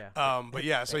teleporting. Yeah. But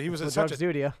yeah, so he was in such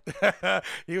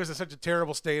a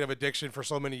terrible state of addiction for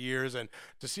so many years, and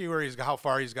to see how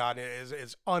far he's gotten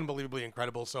is unbelievably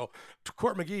incredible. So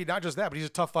Court McGee, not just that, but he's a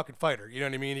tough fucking fighter. You know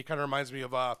what I mean? He kind of reminds me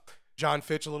of John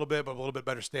Fitch a little bit, but a little bit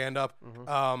better stand up.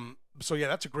 Mm-hmm. So yeah,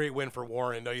 that's a great win for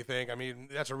Warren, don't you think? I mean,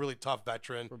 that's a really tough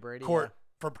veteran. For Brady, Court.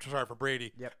 For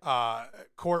Brady. Yep.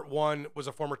 Court 1 was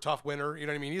a former tough winner. You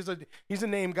know what I mean? He's a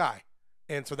name guy,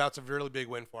 and so that's a really big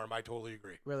win for him. I totally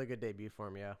agree. Really good debut for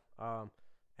him, yeah.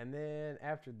 And then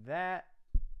after that,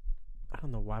 I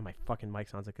don't know why my fucking mic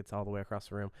sounds like it's all the way across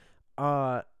the room.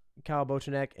 Kyle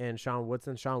Bochenek and Sean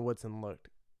Woodson. Sean Woodson looked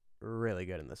really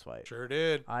good in this fight. Sure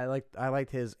did. I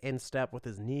liked his instep with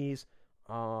his knees.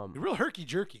 Real herky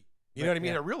jerky. You know what I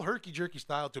mean? A real herky jerky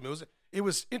style to him. It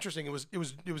was interesting. It was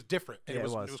different. And Yeah, it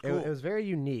was cool. It was very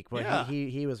unique, but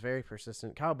he was very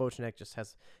persistent. Kyle Bochenek just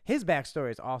has his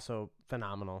backstory is also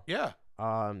phenomenal. Yeah.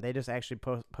 They just actually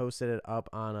posted it up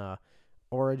on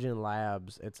Origin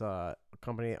Labs. It's a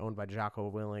company owned by Jocko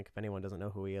Willink. If anyone doesn't know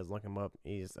who he is, look him up.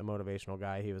 He's a motivational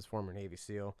guy. He was former Navy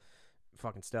SEAL,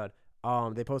 fucking stud.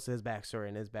 They posted his backstory,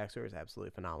 and his backstory is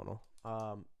absolutely phenomenal.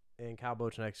 And Kyle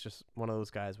Bochenek's just one of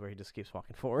those guys where he just keeps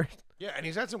walking forward. Yeah, and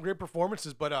he's had some great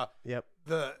performances, but yep.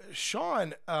 The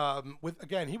Sean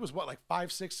he was what, like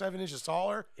 5'6", 7 inches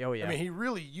taller. Oh yeah. I mean, he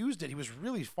really used it. He was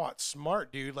really fought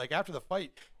smart, dude. Like after the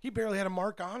fight, he barely had a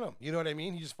mark on him. You know what I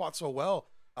mean? He just fought so well.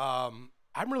 I'm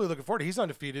really looking forward to. He's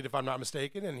undefeated, if I'm not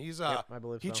mistaken, and he's I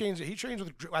believe he so. He trains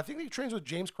with. I think he trains with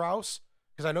James Krause.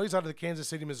 Because I know he's out of the Kansas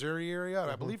City, Missouri area.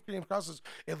 I believe James Krause is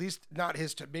at least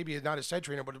maybe not his head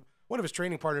trainer, but one of his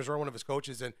training partners or one of his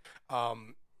coaches. And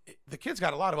the kid's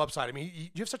got a lot of upside. I mean,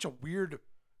 you have such a weird,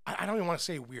 I don't even want to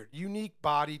say weird, unique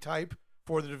body type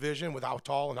for the division with how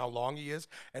tall and how long he is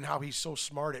and how he's so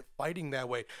smart at fighting that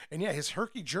way. And yeah, his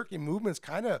herky-jerky movements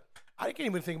kind of, I can't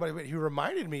even think about it, but he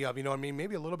reminded me of, you know what I mean,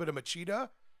 maybe a little bit of Machida,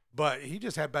 but he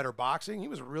just had better boxing. He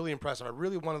was really impressive. I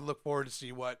really wanted to look forward to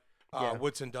see what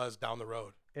Woodson does down the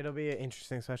road. It'll be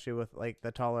interesting, especially with like the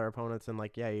taller opponents and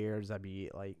like yours. I'd be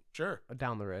like sure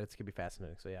down the road. It's gonna be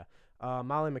fascinating. So yeah,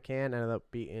 Molly McCann ended up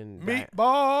beating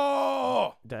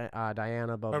Meatball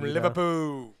Diana Belvita. from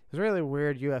Liverpool. It was a really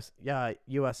weird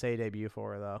USA debut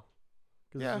for her though,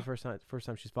 because this is the first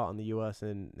time she's fought in the US,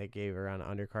 and they gave her an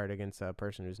undercard against a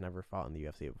person who's never fought in the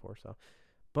UFC before. So,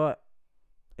 but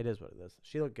it is what it is.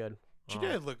 She looked good. She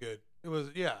did look good.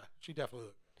 She definitely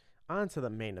looked. On to the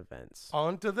main events.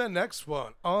 On to the next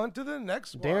one.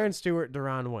 Darren Stewart,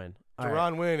 Deron Winn.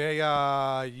 Deron Winn. Hey,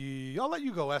 I'll let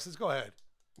you go, Essex. Go ahead.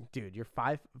 Dude, you're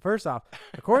First off,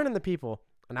 according to the people,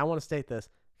 and I want to state this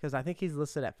because I think he's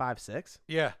listed at 5'6".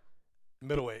 Yeah,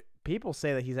 middleweight. People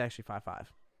say that he's actually 5'5".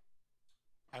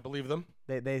 I believe them.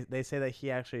 They say that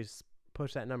he actually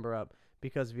pushed that number up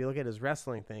because if you look at his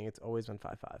wrestling thing, it's always been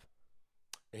 5'5".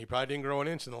 And he probably didn't grow an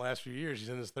inch in the last few years. He's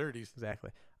in his 30s. Exactly.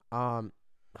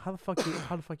 How the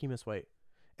fuck you miss weight?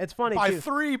 It's funny by too.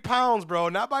 3 pounds, bro,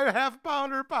 not by a half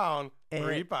pound or a pound.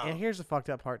 3 pounds. And here's the fucked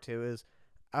up part too is,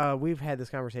 we've had this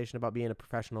conversation about being a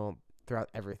professional throughout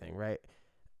everything, right?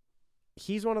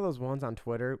 He's one of those ones on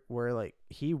Twitter where like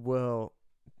he will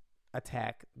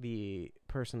attack the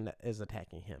person that is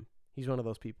attacking him. He's one of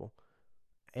those people,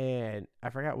 and I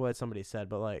forgot what somebody said,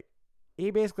 but like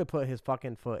he basically put his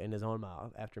fucking foot in his own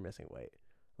mouth after missing weight,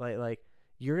 like.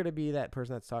 You're gonna be that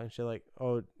person that's talking shit like,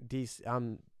 "Oh,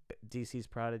 I'm DC's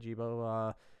prodigy, blah blah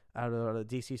blah." Out of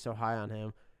DC's so high on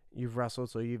him. You've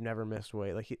wrestled, so you've never missed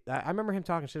weight. Like I remember him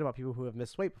talking shit about people who have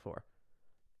missed weight before,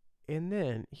 and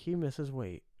then he misses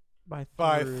weight by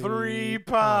 3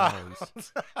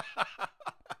 pounds.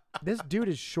 This dude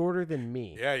is shorter than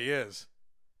me. Yeah, he is.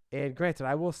 And granted,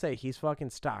 I will say he's fucking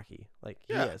stocky, like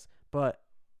he is, but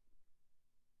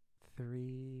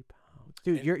 3 pounds.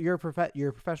 Dude, you're a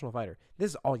professional fighter.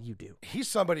 This is all you do. He's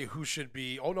somebody who should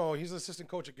be. Oh no, he's an assistant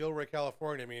coach at Gilroy,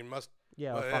 California. I mean,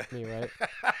 fuck me, right?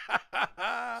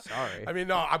 Sorry. I mean,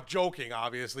 no, I'm joking.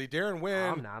 Obviously, Darren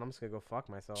Winn. I'm not. I'm just gonna go fuck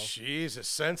myself. Jesus,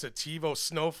 sensitivo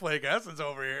snowflake essence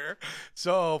over here.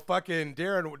 So fucking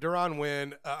Deron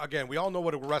Winn. Again, we all know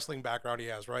what a wrestling background he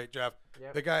has, right, Jeff?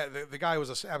 Yep. The guy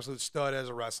was an absolute stud as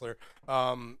a wrestler.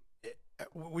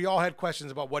 We all had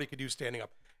questions about what he could do standing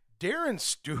up. Darren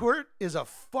Stewart is a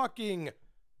fucking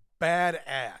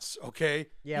badass, okay?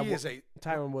 Yeah,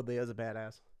 Tyron Woodley is a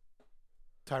badass.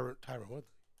 Tyron Woodley.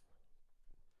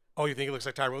 Oh, you think he looks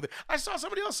like Tyron Woodley? I saw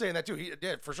somebody else saying that too. He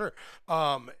did, for sure.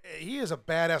 He is a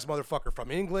badass motherfucker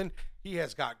from England. He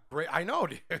has got great, I know,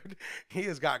 dude. He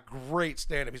has got great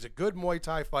stand-up. He's a good Muay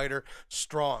Thai fighter,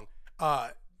 strong.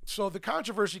 So the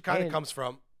controversy kind of comes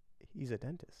from... He's a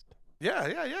dentist.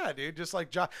 Yeah, dude. Just like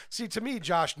Josh. See, to me,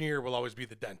 Josh Neer will always be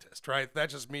the dentist, right?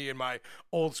 That's just me in my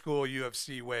old school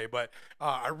UFC way. But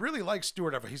I really like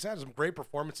Stewart. He's had some great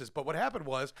performances. But what happened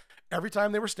was every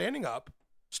time they were standing up,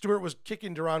 Stewart was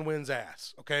kicking Deron Winn's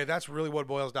ass. Okay, that's really what it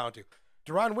boils down to.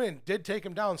 Deron Winn did take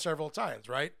him down several times,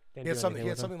 right? He had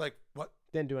something like what?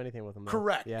 Didn't do anything with him. Though.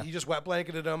 Correct. Yeah. He just wet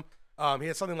blanketed him. He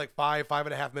had something like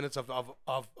 5.5 minutes of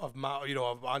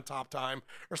on top time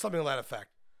or something to that effect.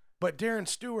 But Darren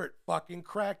Stewart fucking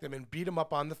cracked him and beat him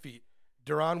up on the feet.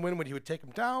 Deron Winn, when he would take him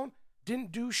down,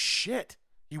 didn't do shit.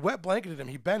 He wet blanketed him.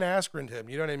 He Ben Askren'd him.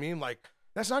 You know what I mean? Like,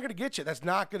 that's not going to get you. That's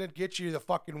not going to get you the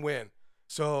fucking win.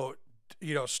 So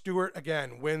Stewart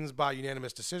again wins by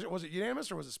unanimous decision. Was it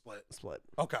unanimous or was it split? Split.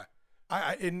 Okay.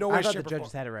 I in no way, I thought shape, the or form.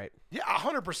 judges had it right. Yeah,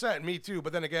 100%. Me too.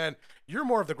 But then again, you're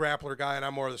more of the grappler guy, and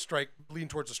I'm more of the lean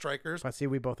towards the strikers. But see,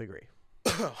 we both agree.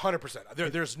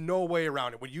 100%. There's no way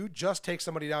around it. When you just take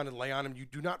somebody down and lay on him, you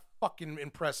do not fucking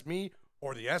impress me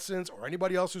or the Essence or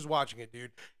anybody else who's watching it,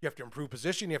 dude. You have to improve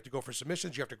position. You have to go for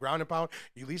submissions. You have to ground and pound.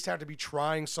 You at least have to be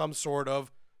trying some sort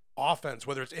of offense,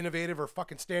 whether it's innovative or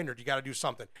fucking standard. You got to do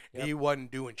something. Yep. He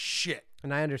wasn't doing shit.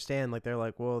 And I understand, like, they're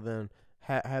like, well, then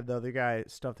have the other guy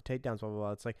stuff the takedowns, blah, blah,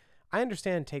 blah. It's like, I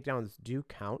understand takedowns do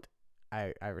count.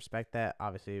 I respect that.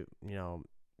 Obviously,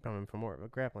 coming from more of a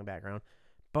grappling background.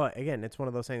 But again, it's one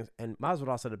of those things. And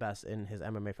Masvidal said it best in his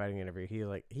MMA fighting interview.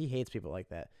 He hates people like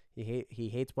that. He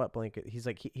hates wet blanket. He's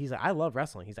like, I love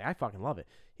wrestling. He's like, I fucking love it.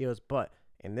 He goes, but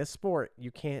in this sport,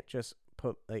 you can't just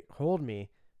hold me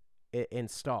and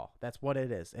stall. That's what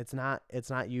it is. It's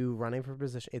not you running for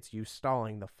position. It's you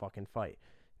stalling the fucking fight.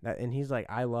 And he's like,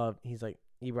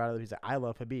 he brought it up. He's like, I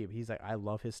love Khabib. He's like, I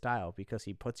love his style because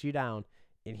he puts you down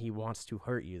and he wants to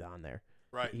hurt you down there.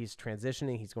 Right. He's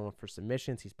transitioning. He's going for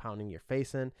submissions. He's pounding your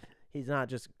face in. He's not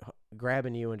just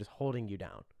grabbing you and just holding you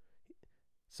down.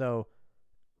 So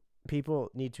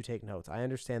people need to take notes. I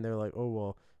understand they're like, oh,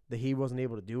 well, he wasn't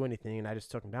able to do anything and I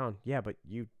just took him down. Yeah, but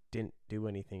you didn't do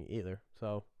anything either.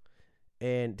 So,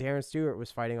 and Darren Stewart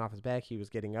was fighting off his back. He was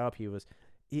getting up.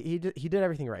 He did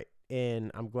everything right.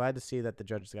 And I'm glad to see that the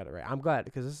judges got it right. I'm glad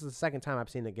because this is the second time I've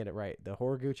seen it get it right. The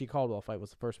Horiguchi Caldwell fight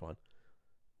was the first one,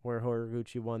 where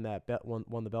Horiguchi won the belt in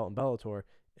Bellator,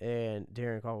 and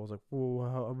Darren Caldwell was like,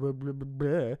 "Whoa, blah, blah, blah,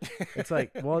 blah." It's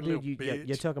like, well, dude,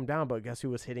 you took him down, but guess who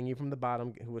was hitting you from the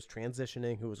bottom? Who was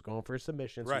transitioning? Who was going for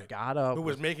submissions? Right. Who got up? Who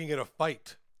was making it a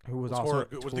fight? Who was also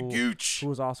was the Gooch? Who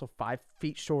was also 5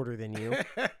 feet shorter than you?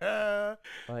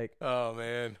 Like, oh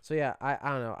man. So yeah, I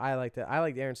don't know. I like that. I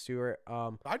like Darren Stewart.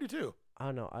 I do too. I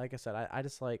don't know. Like I said, I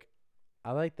just like,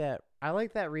 I like that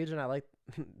region. I like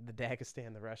the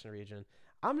Dagestan, the Russian region.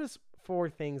 I'm just for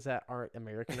things that aren't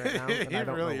American right now, and I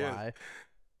don't really know why.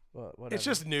 But whatever. It's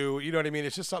just new. You know what I mean?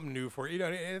 It's just something new for you.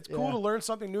 And it's cool to learn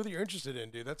something new that you're interested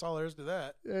in, dude. That's all there is to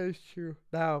that. Yeah, it's true.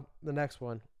 Now the next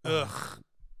one. Ugh.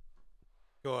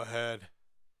 Go ahead.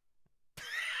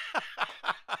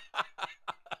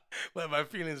 Let my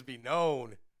feelings be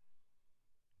known.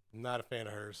 I'm not a fan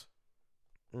of hers.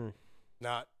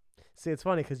 Not. See, it's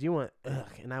funny because you went ugh,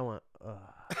 and I went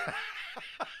ugh.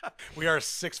 We are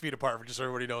 6 feet apart, for just so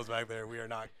everybody knows back there. We are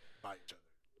not by each other.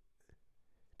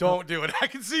 Don't do it. I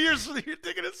can see you're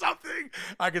thinking of something.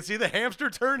 I can see the hamster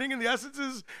turning in the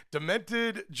Essence's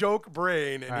demented joke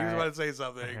brain, and he was about to say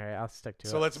something. All right, I'll stick to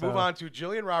it. So let's move on to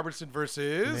Jillian Robertson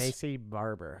versus Maycee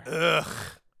Barber. Ugh.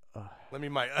 Let me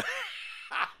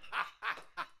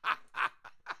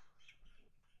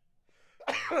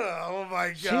oh my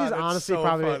god! She's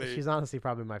honestly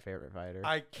probably my favorite fighter.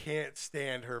 I can't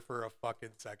stand her for a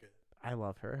fucking second. I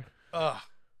love her. Ugh.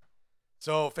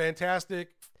 So fantastic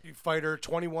fighter,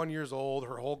 21 years old.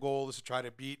 Her whole goal is to try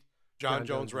to beat John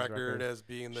Jones' record as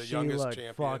being the youngest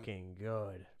champion. Fucking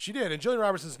good. She did, and Jillian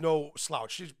Robertson's no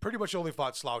slouch. She's pretty much only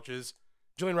fought slouches.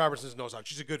 Jillian Robertson's no slouch.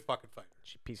 She's a good fucking fighter.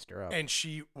 She pieced her up, and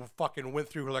she fucking went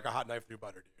through her like a hot knife through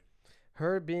butter, dude.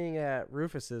 Her being at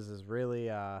Rufus's is really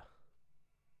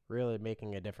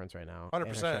making a difference right now.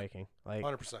 100%. Like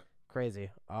 100%.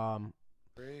 Crazy.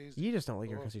 Crazy. You just don't like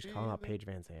her because she's calling out Paige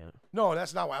Van Zandt. No,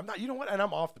 that's not why. I'm not. You know what? And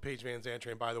I'm off the Paige Van Zandt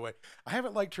train, by the way. I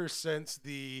haven't liked her since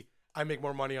I make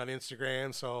more money on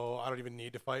Instagram, so I don't even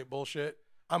need to fight bullshit.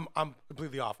 I'm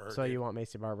completely off her. So you want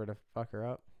Maycee Barber to fuck her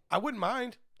up? I wouldn't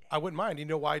mind. You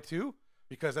know why too?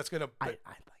 Because that's gonna. I like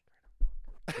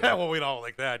her. Well, we don't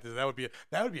like that. That would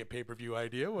be a pay-per-view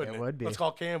idea, wouldn't it? It would be. Let's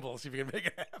call Campbell, see if we can make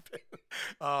it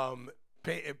happen.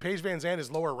 Paige Van Zandt is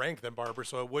lower ranked than Barber,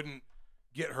 so it wouldn't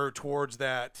get her towards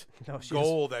that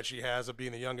goal that she has of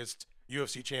being the youngest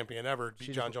UFC champion ever,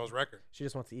 beat John Jones' record. She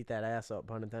just wants to eat that ass up,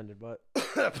 pun intended. But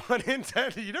pun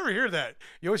intended. You never hear that.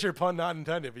 You always hear pun not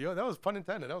intended, but that was pun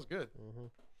intended. That was good.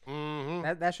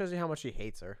 That shows you how much she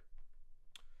hates her.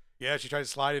 Yeah, she tried to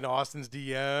slide into Austin's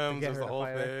DMs. Does the whole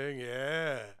thing.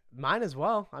 Yeah. Mine as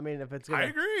well. I mean, if it's gonna... I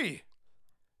agree.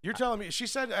 You're telling me, she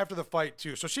said after the fight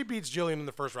too, so she beats Jillian in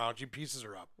the first round. She pieces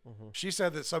her up. She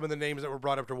said that some of the names that were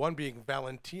brought up to one being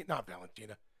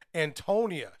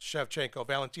Antonia Shevchenko,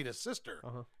 Valentina's sister,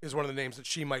 is one of the names that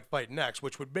she might fight next,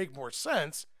 which would make more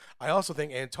sense. I also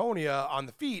think Antonia on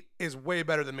the feet is way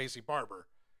better than Maycee Barber.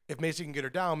 If Maycee can get her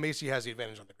down, Maycee has the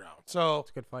advantage on the ground. So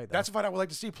it's a good fight. That's a fight I would like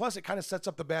to see. Plus, it kind of sets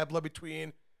up the bad blood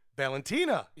between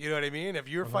Valentina. You know what I mean? If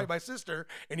you fight my sister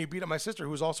and you beat up my sister,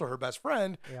 who's also her best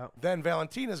friend, Yeah. then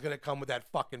Valentina's going to come with that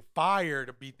fucking fire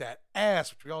to beat that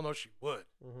ass, which we all know she would.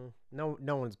 No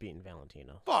one's beating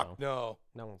Valentina. Fuck so no.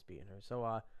 no one's beating her.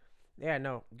 So yeah,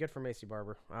 no, good for Macy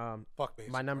Barber. Fuck me.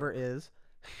 My number is.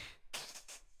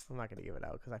 I'm not gonna give it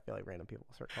out because I feel like random people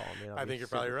will start calling me. And I'll I be think you're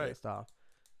probably super right. pissed off.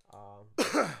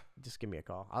 Just give me a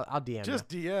call. I'll DM Just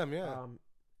DM, yeah.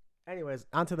 Anyways,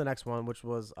 on to the next one, which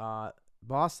was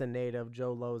Boston native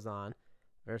Joe Lozon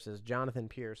versus Jonathan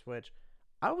Pierce, which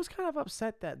I was kind of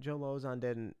upset that Joe Lozon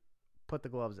didn't put the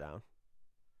gloves down.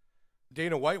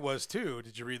 Dana White was too.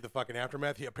 Did you read the fucking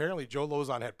aftermath? Apparently Joe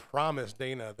Lozon had promised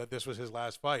Dana that this was his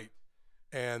last fight,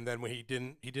 and then when he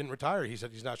didn't retire. He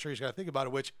said he's not sure. He's got to think about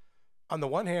it. Which, on the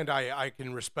one hand, I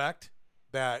can respect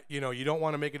that. You don't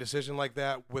want to make a decision like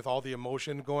that with all the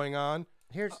emotion going on.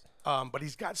 But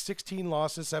he's got 16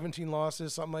 losses, 17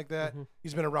 losses, something like that.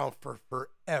 He's been around for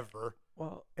forever.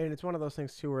 Well, and it's one of those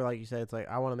things too where, like you said, it's like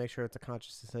I want to make sure it's a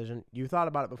conscious decision. You thought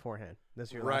about it beforehand. This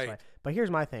is your last fight. But here's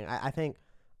my thing. I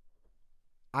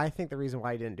think the reason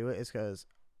why he didn't do it is because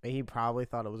he probably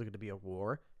thought it was going to be a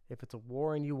war. If it's a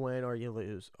war and you win or you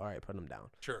lose, all right, put him down.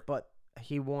 Sure. But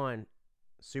he won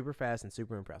super fast and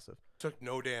super impressive. Took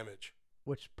no damage.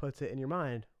 Which puts it in your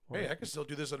mind. Hey, I can still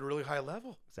do this at a really high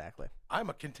level. Exactly. I'm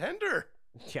a contender.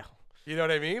 Yeah. You know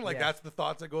what I mean? Like, that's the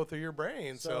thoughts that go through your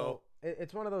brain. So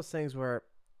it's one of those things where,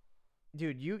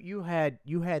 dude, you had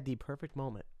the perfect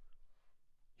moment.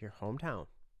 Your hometown.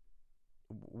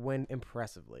 Win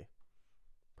impressively.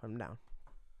 Put him down.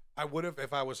 I would have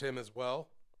if I was him as well.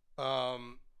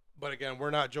 But again,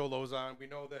 we're not Joe Lozon. We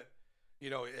know that,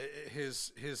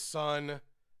 his son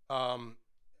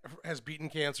has beaten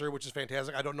cancer, which is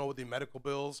fantastic. I don't know the medical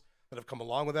bills that have come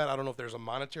along with that. I don't know if there's a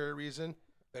monetary reason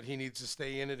that he needs to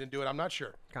stay in it and do it. I'm not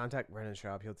sure. Contact Brendan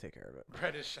Schaub. He'll take care of it.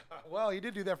 Brendan Schaub. Well, he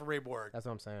did do that for Ray Borg. That's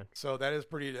what I'm saying. So that's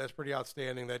pretty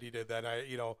outstanding that he did that.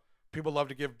 People love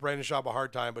to give Brendan Schaub a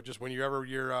hard time, but just when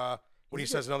when he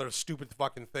says another stupid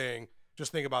fucking thing,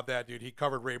 just think about that, dude. He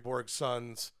covered Ray Borg's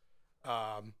son's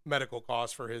medical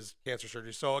costs for his cancer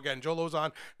surgery. So again, Joe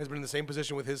Lozon has been in the same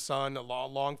position with his son, a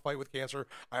long fight with cancer.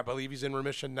 I believe he's in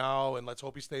remission now, and let's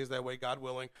hope he stays that way, God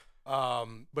willing.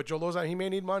 But Joe Lozon, he may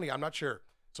need money. I'm not sure.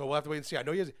 So we'll have to wait and see. I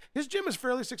know his gym is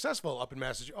fairly successful up in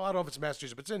Massachusetts. Oh, I don't know if it's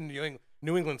Massachusetts, but it's in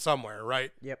New England somewhere,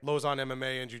 right? Yep. Lozon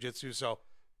MMA and jiu-jitsu. So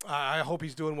I hope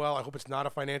he's doing well. I hope it's not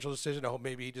a financial decision. I hope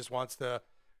maybe he just wants to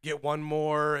get one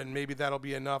more, and maybe that'll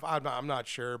be enough. I'm not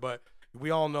sure, but we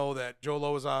all know that Joe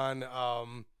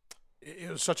Lozon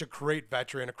is such a great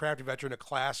veteran, a crafty veteran, a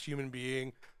class human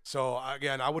being. So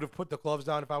again, I would have put the gloves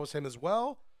down if I was him as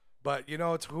well. But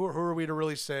it's who are we to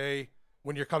really say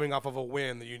when you're coming off of a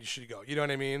win that you should go? You know what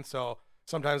I mean? So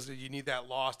sometimes you need that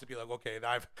loss to be like, okay,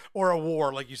 or a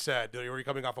war, like you said, where you're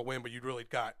coming off a win, but you really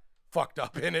got fucked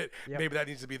up in it. Yep. Maybe that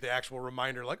needs to be the actual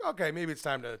reminder, like, okay, maybe it's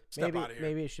time to step out of here.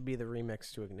 Maybe it should be the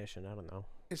remix to Ignition. I don't know.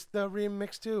 It's the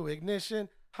remix to Ignition,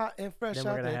 hot and fresh Then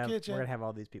out the kitchen. We're gonna have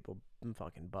all these people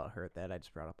fucking butthurt that I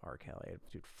just brought up R. Kelly.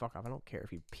 Dude, fuck off. I don't care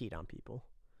if you peed on people.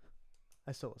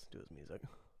 I still listen to his music.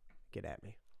 Get at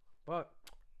me. But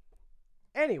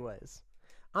anyways,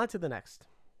 on to the next.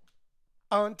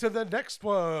 On to the next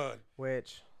one.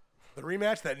 Which? The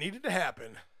rematch that needed to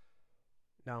happen.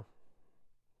 No.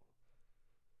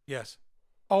 Yes.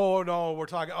 Oh, no, we're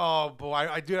talking. Oh, boy. I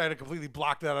had to completely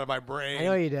block that out of my brain. I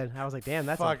know you did. I was like, damn,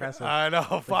 that's impressive. I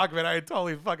know. Fuck, man. I had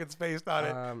totally fucking spaced on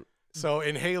it. So,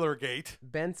 Inhaler Gate.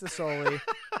 Ben Sassoli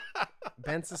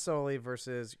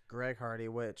versus Greg Hardy,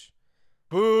 which.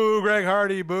 Boo, Greg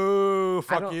Hardy. Boo.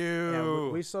 Fuck you.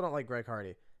 Yeah, we still don't like Greg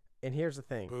Hardy. And here's the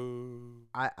thing. Boo.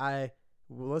 I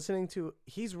listening to.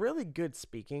 He's really good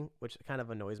speaking, which kind of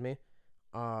annoys me.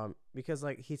 Because,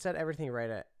 like, he said everything right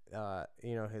at.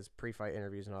 His pre-fight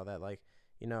interviews and all that, like,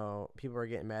 people are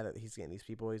getting mad that he's getting these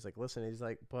people. He's like, listen, he's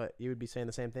like, but you would be saying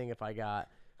the same thing if I got,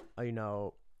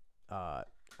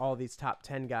 all these top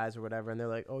 10 guys or whatever. And they're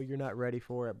like, oh, you're not ready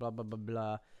for it, blah, blah, blah,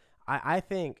 blah. I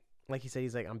think, like he said,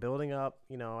 he's like, I'm building up,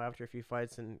 after a few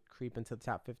fights and creep into the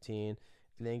top 15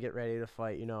 and then get ready to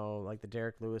fight, like the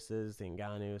Derek Lewis's, the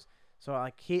Ngannou's. So,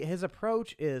 like, his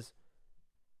approach is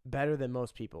better than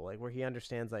most people, like, where he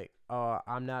understands, like, oh,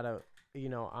 I'm not at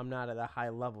a high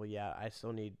level yet. I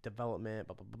still need development,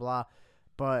 blah, blah, blah, blah.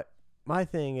 But my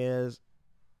thing is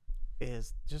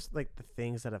just, like, the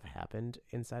things that have happened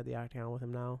inside the octagon with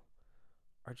him now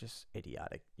are just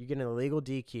idiotic. You get an illegal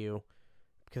DQ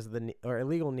because of or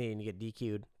illegal knee, and you get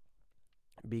DQ'd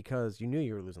because you knew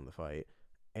you were losing the fight,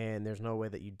 and there's no way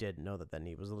that you didn't know that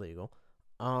knee was illegal.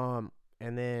 And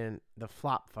then the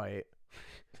flop fight,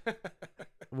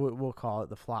 we'll call it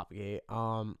the flop gate.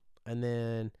 And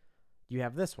then you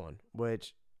have this one,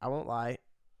 which I won't lie,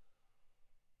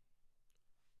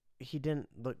 he didn't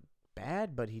look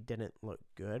bad, but he didn't look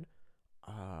good.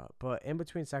 But in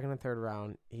between second and third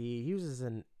round, he uses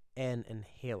an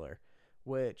inhaler,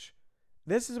 which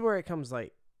this is where it comes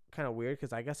like kind of weird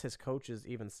because I guess his coaches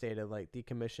even stated like the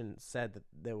commission said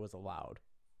that was allowed.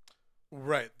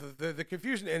 Right. The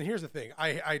confusion, and here's the thing.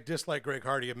 I dislike Greg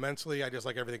Hardy immensely. I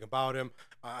dislike everything about him.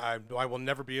 I will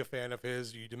never be a fan of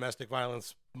his, you domestic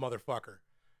violence motherfucker.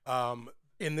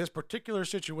 In this particular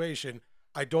situation,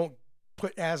 I don't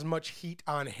put as much heat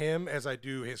on him as I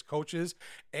do his coaches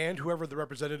and whoever the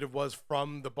representative was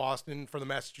from the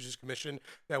Massachusetts Commission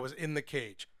that was in the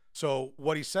cage. So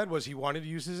what he said was he wanted to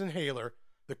use his inhaler.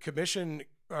 The commission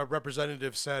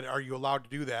representative said, "Are you allowed to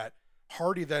do that?"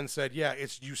 Hardy then said, "Yeah,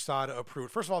 it's USADA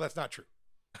approved." First of all, that's not true.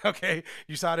 Okay,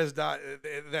 USADA is not.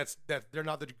 That's they're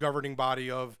not the governing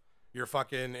body of your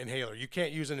fucking inhaler. You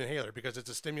can't use an inhaler because it's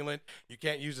a stimulant. You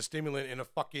can't use a stimulant in a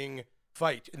fucking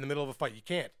fight in the middle of a fight. You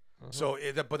can't. So,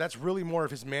 but that's really more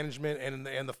of his management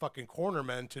and the fucking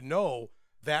cornermen to know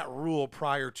that rule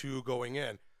prior to going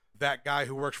in. That guy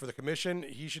who works for the commission,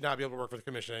 he should not be able to work for the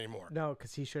commission anymore. No,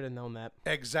 because he should have known that.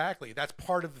 Exactly. That's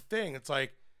part of the thing. It's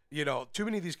like, you know, too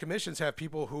many of these commissions have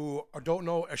people who don't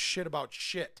know a shit about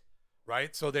shit,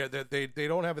 right? So they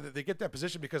don't have they get that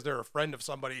position because they're a friend of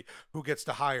somebody who gets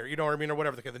to hire, you know what I mean, or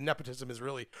whatever. The nepotism is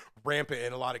really rampant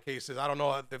in a lot of cases. I don't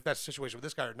know if that's the situation with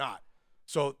this guy or not.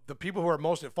 So the people who are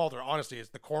most at fault are honestly is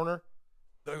the cornermen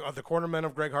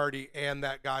of Greg Hardy and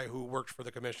that guy who worked for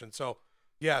the commission. So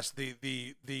yes,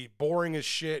 the boring as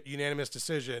shit unanimous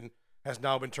decision has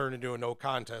now been turned into a no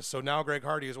contest. So now Greg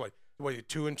Hardy is what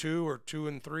 2-2 or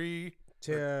 2-3,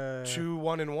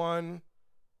 2-1-1.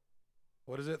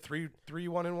 What is it?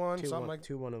 3-1-1, something like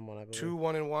 2-1-1. I believe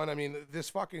 2-1-1. I mean, this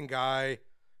fucking guy,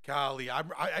 golly, I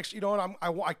actually, you know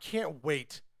what? I can't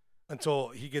wait until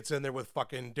he gets in there with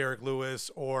fucking Derek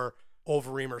Lewis or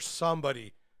Overeem or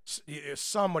somebody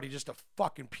just to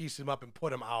fucking piece him up and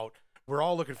put him out. We're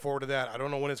all looking forward to that. I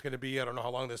don't know when it's going to be. I don't know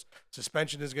how long this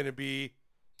suspension is going to be.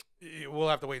 We'll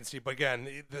have to wait and see. But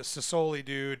again, the Sassoli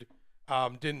dude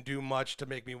didn't do much to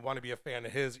make me want to be a fan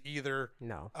of his either.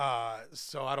 No.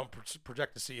 So I don't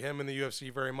project to see him in the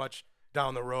UFC very much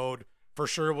down the road. For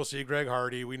sure, we'll see Greg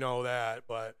Hardy. We know that.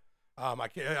 But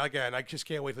I just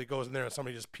can't wait till he goes in there and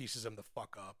somebody just pieces him the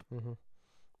fuck up. Mm-hmm.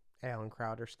 Alan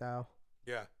Crowder style.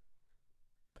 Yeah.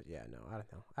 But yeah, no, I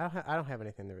don't know. I don't have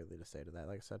anything really to say to that.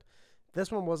 Like I said, this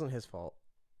one wasn't his fault.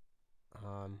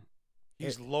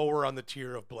 He's lower on the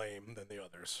tier of blame than the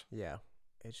others. Yeah,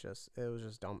 it was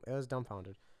just dumb. It was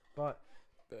dumbfounded. But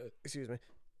excuse me.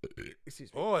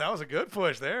 Oh, that was a good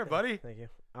push there, buddy. Thank you.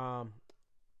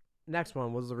 Next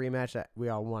one was the rematch that we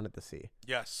all wanted to see.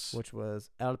 Yes. Which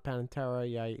was El Pantera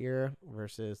Yair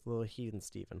versus Little Heathen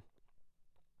Steven.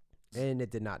 And it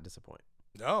did not disappoint.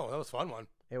 No, that was a fun one.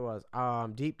 It was.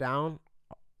 Deep down,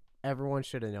 everyone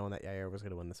should have known that Yair was going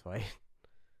to win this fight.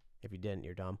 If you didn't,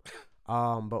 you're dumb.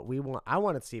 But I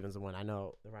wanted Stevens to win. I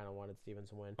know the Rhino wanted Stevens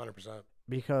to win 100%.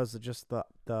 because of just the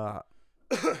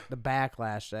the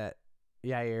backlash that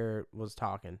Yair was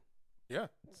talking. Yeah,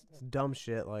 it's dumb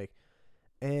shit. Like,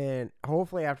 and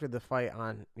hopefully after the fight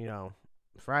on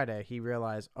Friday, he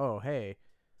realized, oh hey,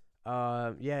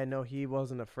 yeah, no, he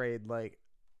wasn't afraid. Like,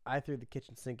 I threw the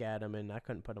kitchen sink at him and I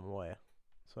couldn't put him away.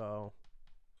 So.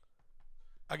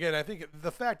 Again, I think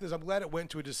the fact is I'm glad it went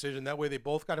to a decision. That way they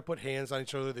both got to put hands on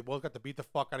each other. They both got to beat the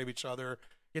fuck out of each other,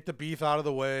 get the beef out of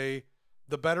the way.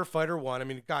 The better fighter won. I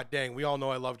mean, god dang, we all know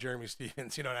I love Jeremy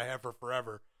Stephens, and I have for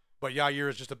forever. But Yair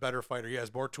is just a better fighter. He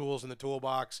has more tools in the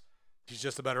toolbox. He's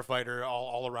just a better fighter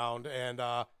all around. And,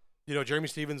 Jeremy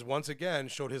Stephens once again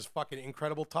showed his fucking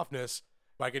incredible toughness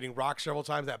by getting rocked several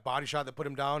times, that body shot that put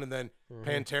him down, and then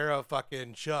Pantera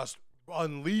fucking just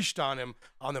unleashed on him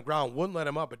on the ground, wouldn't let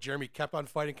him up, but Jeremy kept on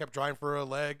fighting, kept trying for a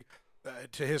leg.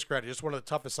 To his credit, just one of the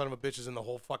toughest son of a bitches in the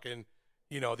whole fucking,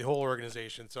 the whole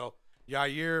organization. So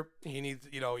Yair, he needs,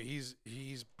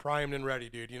 he's primed and ready,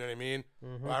 dude. You know what I mean?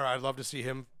 I'd love to see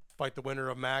him fight the winner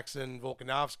of Max and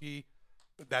Volkanovski.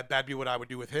 That'd be what I would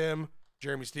do with him.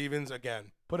 Jeremy Stephens,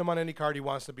 again, put him on any card he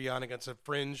wants to be on against a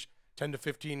fringe 10 to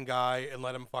 15 guy and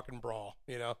let him fucking brawl.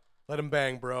 Let him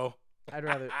bang, bro. I'd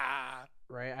rather.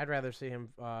 Right, I'd rather see him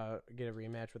get a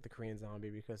rematch with the Korean Zombie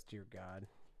because, dear God,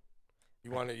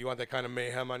 you want that kind of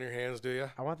mayhem on your hands, do you?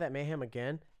 I want that mayhem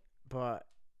again, but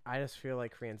I just feel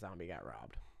like Korean Zombie got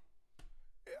robbed.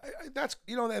 That's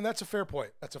and that's a fair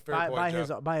point. That's a fair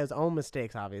point by his own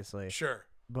mistakes, obviously. Sure,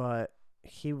 but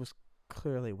he was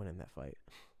clearly winning that fight.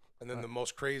 And then the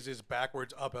most craziest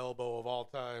backwards up elbow of all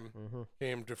time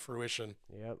came to fruition.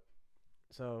 Yep.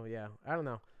 So yeah, I don't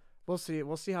know. We'll see.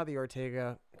 We'll see how the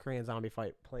Ortega Korean Zombie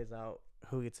fight plays out.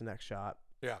 Who gets the next shot?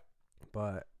 Yeah.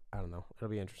 But I don't know. It'll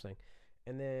be interesting.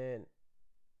 And then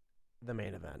the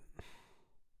main event.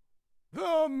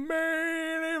 The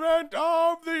main event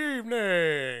of the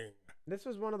evening. This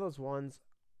was one of those ones.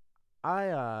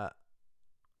 I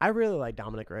really like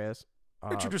Dominic Reyes.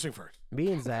 Introducing first.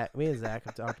 Me and Zach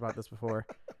have talked about this before.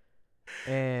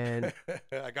 And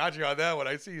I got you on that one.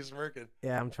 I see you smirking.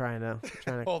 yeah, I'm trying to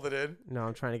Hold it in. no,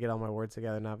 I'm trying to get all my words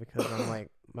together now because I'm like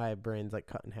my brain's like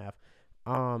cut in half.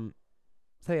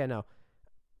 So yeah, no.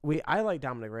 I like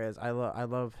Dominic Reyes. I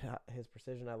love his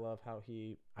precision. I love how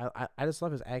I just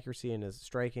love his accuracy and his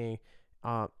striking.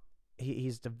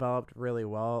 He's developed really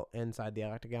well inside the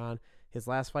octagon. His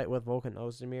last fight with Volkan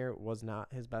Ozdemir was not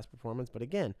his best performance, but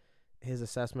again, his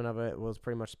assessment of it was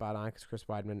pretty much spot on because Chris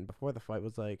Weidman before the fight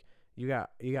was like, you got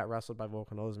wrestled by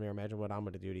Volkan Ozdemir. Imagine what I'm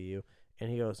going to do to you. And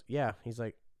he goes, yeah. He's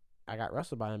like, I got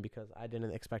wrestled by him because I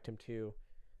didn't expect him to.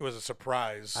 It was a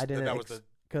surprise. I didn't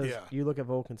because yeah. you look at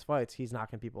Volkan's fights, he's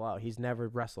knocking people out. He's never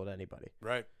wrestled anybody.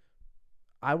 Right.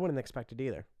 I wouldn't expect it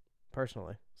either,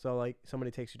 personally. So like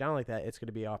somebody takes you down like that, it's going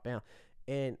to be off balance.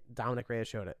 And Dominic Reyes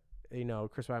showed it. You know,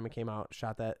 Chris Weidman came out,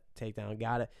 shot that takedown,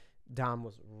 got it. Dom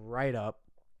was right up,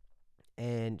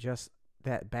 and just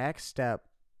that back step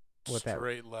with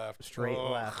straight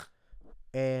left,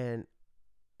 and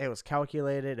it was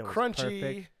calculated. It was crunchy,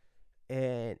 perfect,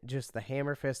 and just the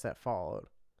hammer fist that followed.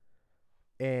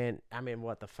 And I mean,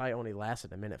 the fight only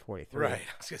lasted a minute 43. Right.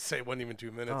 I was gonna say it wasn't even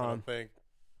 2 minutes. I don't think.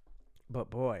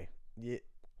 But boy,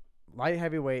 light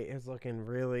heavyweight is looking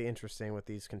really interesting with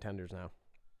these contenders now.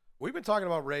 We've been talking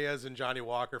about Reyes and Johnny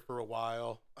Walker for a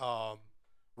while.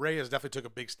 Reyes definitely took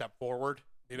a big step forward.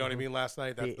 You know what I mean? Last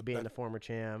night, being the former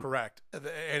champ. Correct.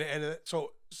 And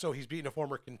so he's beating a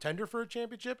former contender for a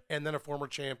championship and then a former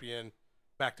champion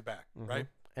back to back, right?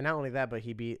 And not only that, but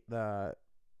he beat the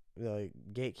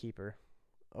gatekeeper,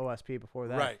 OSP, before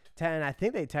that. Right. And I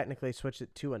think they technically switched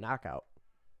it to a knockout.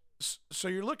 So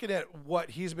you're looking at what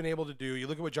he's been able to do. You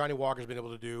look at what Johnny Walker's been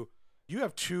able to do. You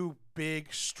have two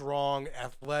big, strong,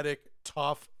 athletic,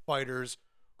 tough fighters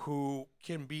who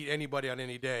can beat anybody on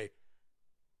any day.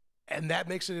 And that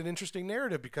makes it an interesting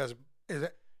narrative because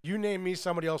you name me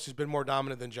somebody else who's been more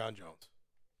dominant than Jon Jones.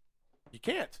 You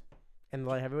can't. In the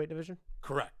light heavyweight division?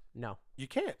 Correct. No. You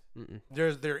can't. Mm-mm.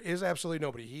 There is absolutely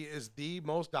nobody. He is the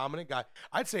most dominant guy.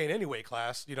 I'd say in any weight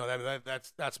class. You know,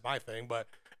 that's my thing. But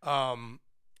and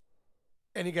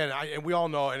again, and we all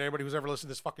know, and anybody who's ever listened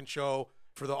to this fucking show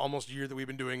for the almost year that we've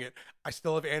been doing it, I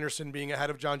still have Anderson being ahead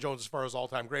of Jon Jones as far as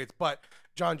all-time greats. But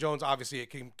Jon Jones obviously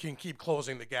can keep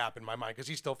closing the gap in my mind because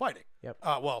he's still fighting. Yep.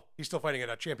 Well, he's still fighting at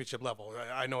a championship level.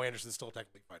 I know Anderson's still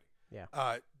technically fighting.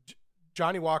 Yeah.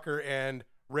 Johnny Walker and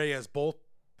Reyes both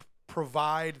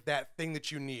provide that thing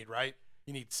that you need, right?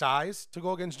 You need size to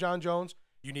go against Jon Jones.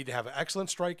 You need to have excellent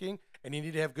striking, and you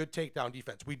need to have good takedown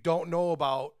defense. We don't know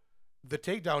about the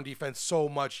takedown defense so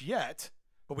much yet,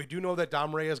 but we do know that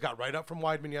Dom Reyes got right up from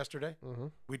Weidman yesterday. Mm-hmm.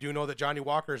 We do know that Johnny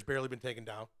Walker has barely been taken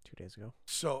down. 2 days ago.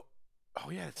 So, oh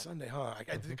yeah, it's Sunday, huh?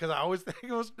 Because I always think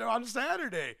it was on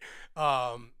Saturday.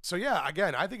 So yeah,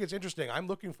 again, I think it's interesting. I'm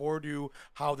looking forward to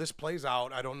how this plays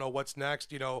out. I don't know what's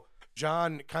next. You know,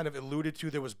 John kind of alluded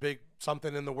to there was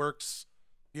something in the works.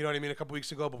 You know what I mean? A couple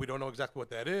weeks ago, but we don't know exactly what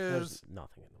that is. There's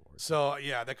nothing in the works. So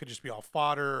yeah, that could just be all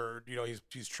fodder, or you know,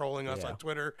 he's trolling us on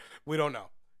Twitter. We don't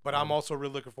know. But I'm also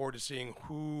really looking forward to seeing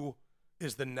who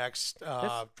is the next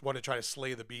one to try to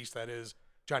slay the beast that is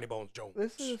Johnny Bones Jones.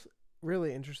 This is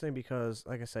really interesting because,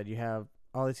 like I said, you have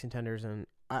all these contenders, and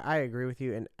I agree with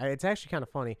you. And it's actually kind of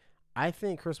funny. I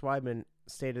think Chris Weidman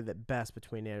stated it best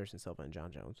between Anderson Silva and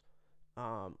Jon Jones,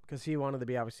 because he wanted to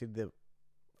be obviously the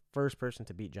first person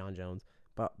to beat Jon Jones,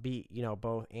 but beat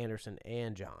both Anderson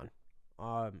and Jon.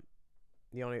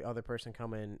 The only other person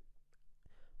coming.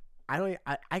 I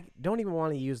don't even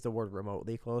want to use the word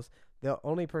remotely close. The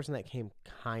only person that came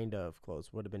kind of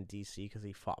close would have been DC because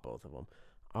he fought both of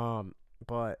them.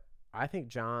 But I think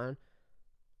Jon,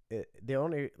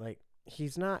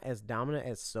 he's not as dominant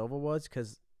as Silva was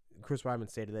because Chris Weidman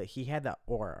stated that he had that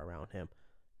aura around him.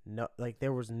 No,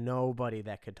 there was nobody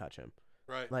that could touch him.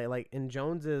 Right. Like in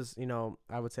Jones's,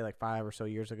 I would say 5 or so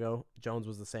years ago, Jones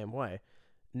was the same way.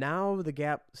 Now the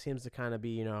gap seems to kind of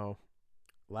be,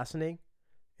 lessening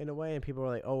in a way, and people are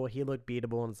like, oh, well, he looked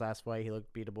beatable in his last fight. He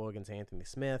looked beatable against Anthony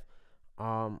Smith.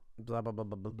 Blah blah blah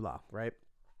blah blah blah. Right?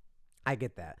 I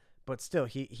get that, but still,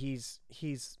 he's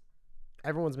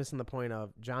everyone's missing the point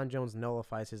of Jon Jones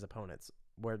nullifies his opponents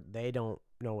where they don't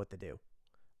know what to do.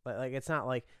 Like it's not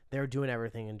like they're doing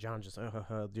everything and Jon just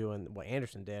doing what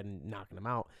Anderson did and knocking him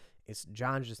out. It's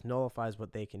John just nullifies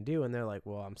what they can do, and they're like,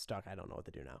 well, I'm stuck. I don't know what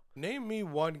to do now. Name me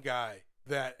one guy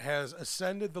that has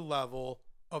ascended the level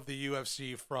of the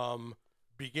UFC from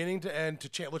beginning to end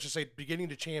to let's just say beginning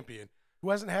to champion, who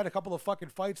hasn't had a couple of fucking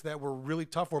fights that were really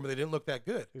tough for him, but they didn't look that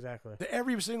good. Exactly.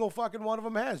 Every single fucking one of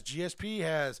them has. GSP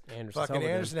has. Anderson fucking Silva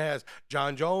did. Anderson has.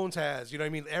 John Jones has. You know what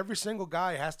I mean? Every single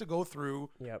guy has to go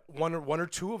through Yep. one or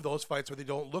two of those fights where they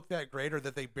don't look that great or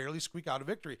that they barely squeak out a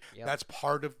victory. Yep. That's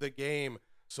part of the game.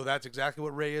 So that's exactly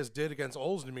what Reyes did against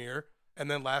Ozdemir. And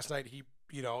then last night he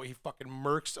fucking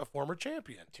murks a former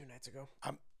champion. 2 nights ago.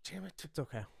 Damn it. It's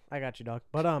okay. I got you, dog.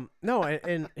 But no,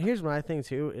 and here's my thing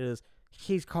too is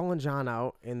he's calling John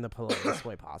out in the politest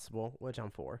way possible, which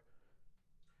I'm for.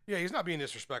 Yeah, he's not being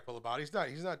disrespectful about it.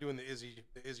 He's not doing the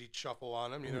Izzy shuffle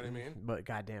on him. You know what I mean? But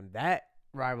goddamn, that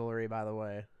rivalry, by the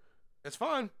way. It's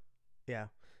fun. Yeah,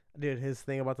 dude, his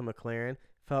thing about the McLaren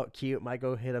felt cute. Might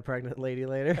go hit a pregnant lady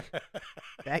later.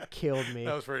 That killed me.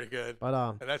 That was pretty good. But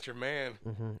And that's your man.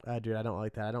 dude, I don't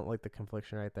like that. I don't like the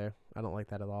confliction right there. I don't like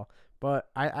that at all. But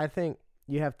I think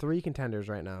you have 3 contenders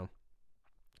right now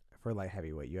for light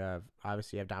heavyweight. You have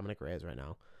Dominic Reyes right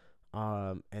now.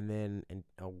 And then in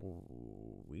a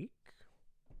week,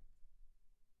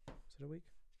 is it a week?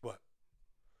 What?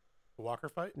 The Walker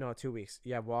fight? No, 2 weeks.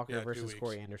 You have Walker Yeah, 2 versus weeks.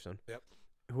 Corey Anderson. Yep.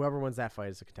 Whoever wins that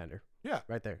fight is a contender. Yeah.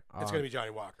 Right there. It's gonna be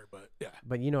Johnny Walker, but yeah.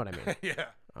 But you know what I mean.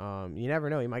 Yeah. You never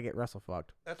know. You might get wrestle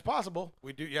fucked. That's possible.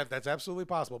 We do. Yeah, that's absolutely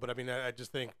possible. But I mean, I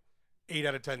just think 8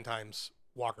 out of 10 times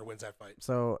Walker wins that fight.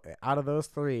 So out of those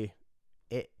 3,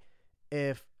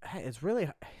 it's really,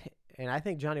 and I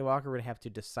think Johnny Walker would have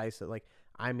to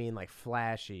like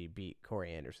flashy beat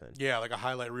Corey Anderson. Yeah, like a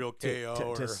highlight reel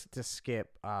KO to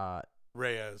skip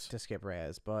Reyes. To skip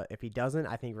Reyes. But if he doesn't,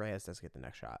 I think Reyes does get the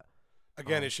next shot.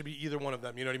 Again, it should be either one of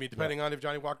them. You know what I mean? Depending on if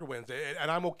Johnny Walker wins,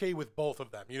 and I'm okay with both of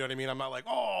them. You know what I mean? I'm not like,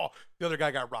 oh, the other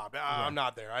guy got robbed. I'm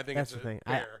not there. I think That's it's the thing.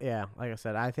 fair. Like I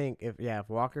said, I think if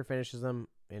Walker finishes them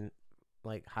in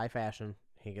like high fashion,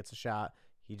 he gets a shot.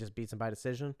 He just beats him by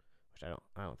decision, which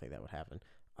I don't think that would happen.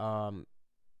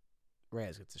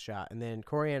 Reyes gets a shot, and then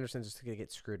Corey Anderson's just gonna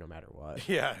get screwed no matter what.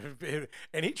 Yeah,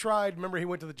 and he tried. Remember, he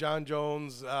went to the John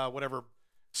Jones whatever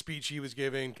speech he was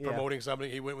giving, promoting something.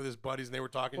 He went with his buddies, and they were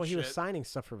talking. Well, shit. he was signing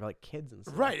stuff for like kids and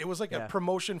stuff. Right. It was like a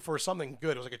promotion for something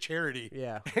good. It was like a charity.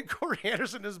 Yeah. And Corey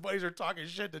Anderson and his buddies are talking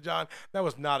shit to John. That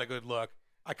was not a good look.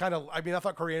 I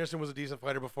thought Corey Anderson was a decent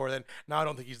fighter before then. Now I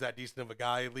don't think he's that decent of a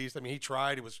guy, at least. I mean, he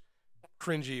tried. It was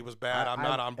cringy. It was bad. I'm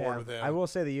not on board with him. I will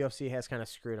say the UFC has kind of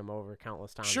screwed him over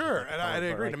countless times. Sure. And I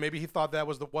agree. And maybe he thought that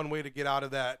was the one way to get out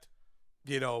of that,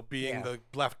 being the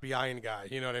left behind guy.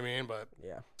 You know what I mean? But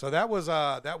yeah. So that was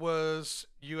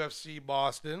UFC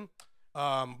Boston.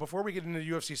 Before we get into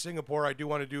UFC Singapore, I do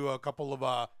want to do a couple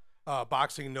of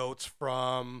boxing notes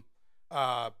from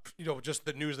just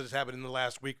the news that has happened in the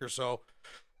last week or so.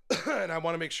 And I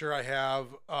want to make sure I have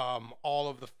all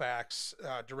of the facts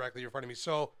directly in front of me.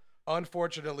 So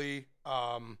unfortunately,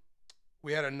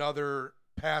 we had another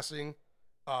passing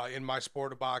in my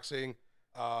sport of boxing.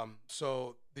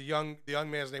 So the young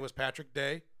man's name was Patrick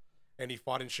Day, and he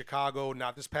fought in Chicago,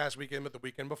 not this past weekend, but the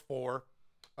weekend before.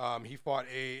 He fought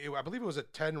I believe it was a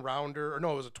 10-rounder, or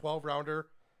no, it was a 12-rounder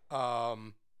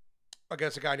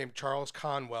against a guy named Charles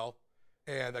Conwell.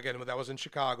 And again, that was in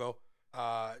Chicago.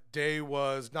 Day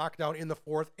was knocked down in the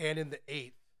 4th and in the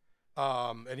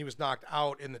 8th. And he was knocked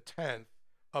out in the 10th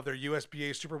of their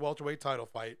USBA super welterweight title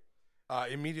fight.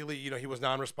 Immediately, he was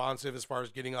non-responsive as far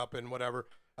as getting up and whatever.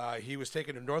 He was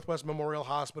taken to Northwest Memorial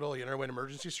Hospital. He underwent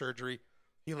emergency surgery.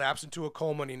 He lapsed into a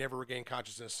coma and he never regained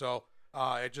consciousness. So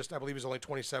I believe he's only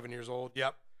 27 years old.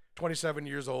 Yep, 27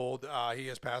 years old. He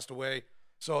has passed away.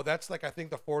 So that's like, I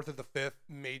think the 4th or the 5th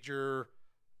major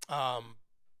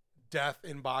death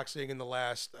in boxing in the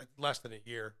last less than a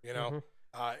year,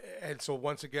 and so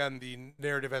once again, the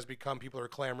narrative has become people are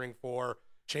clamoring for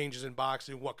changes in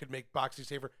boxing. What could make boxing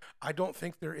safer? I don't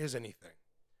think there is anything.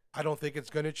 I don't think it's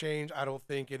going to change. I don't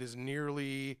think it is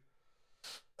nearly.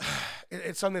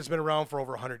 It's something that's been around for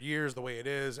over 100 years the way it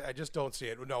is. I just don't see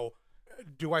it. No.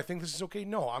 Do I think this is okay?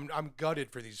 No, I'm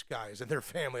gutted for these guys and their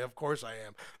family. Of course I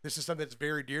am. This is something that's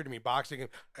very dear to me. Boxing,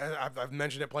 and I've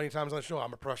mentioned it plenty of times on the show.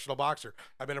 I'm a professional boxer.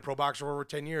 I've been a pro boxer for over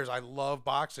 10 years. I love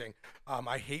boxing.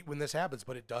 I hate when this happens,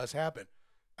 but it does happen.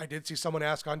 I did see someone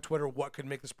ask on Twitter what could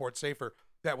make the sport safer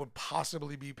that would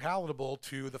possibly be palatable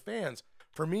to the fans.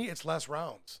 For me, it's less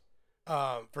rounds.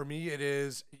 For me, it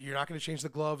is, you're not going to change the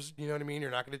gloves. You know what I mean?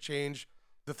 You're not going to change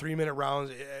the 3-minute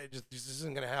rounds. This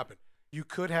isn't going to happen. You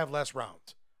could have less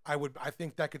rounds. I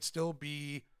think that could still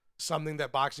be something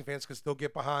that boxing fans could still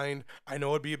get behind. I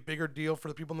know it'd be a bigger deal for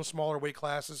the people in the smaller weight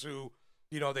classes who,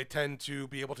 They tend to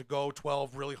be able to go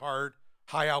 12 really hard,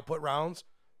 high output rounds.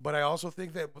 But I also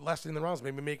think that lessening the rounds,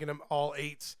 maybe making them all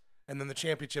 8s, and then the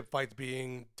championship fights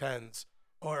being 10s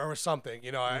or something.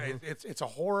 It's a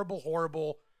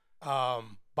horrible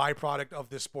byproduct of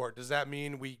this sport. Does that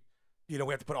mean we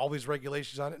have to put all these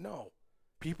regulations on it? No.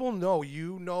 People know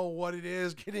what it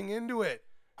is getting into it.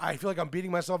 I feel like I'm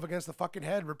beating myself against the fucking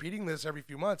head repeating this every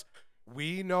few months.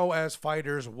 We know as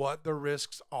fighters what the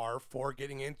risks are for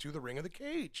getting into the ring of the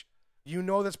cage.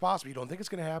 That's possible. You don't think it's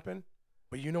going to happen,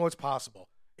 but it's possible.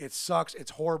 It sucks.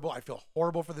 It's horrible. I feel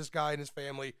horrible for this guy and his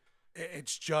family.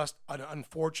 It's just an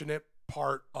unfortunate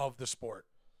part of the sport.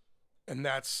 And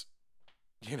that's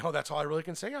all I really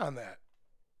can say on that.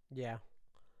 Yeah.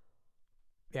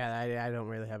 Yeah, I don't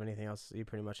really have anything else. You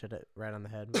pretty much hit it right on the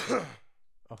head.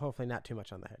 Hopefully not too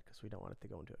much on the head because we don't want it to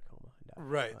go into a coma and die.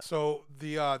 Right. But So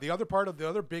the other part of the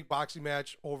other big boxing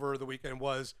match over the weekend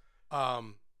was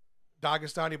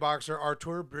Dagestani boxer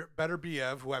Artur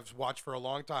Beterbiev, who I've watched for a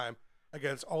long time,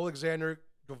 against Alexander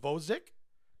Gvozdzik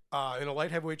in a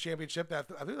light heavyweight championship. I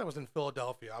think that was in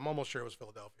Philadelphia. I'm almost sure it was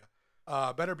Philadelphia.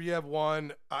 Beterbiev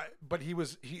won, but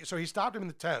he stopped him in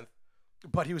the 10th,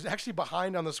 but he was actually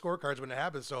behind on the scorecards when it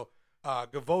happened. So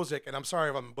Gvozdzik, and I'm sorry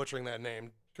if I'm butchering that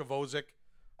name, Gvozdzik,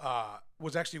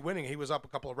 was actually winning. He was up a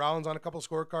couple of rounds on a couple of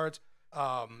scorecards,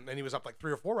 and he was up like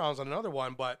 3 or 4 rounds on another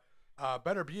one. But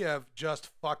Beterbiev just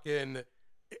fucking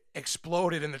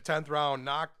exploded in the 10th round,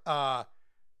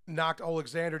 knocked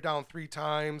Alexander down 3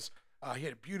 times. He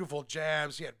had beautiful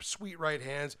jabs. He had sweet right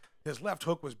hands. His left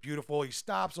hook was beautiful. He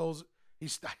stops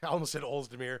I almost said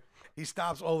Ozdemir. He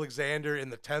stops Alexander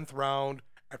in the 10th round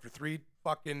after 3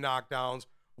 fucking knockdowns.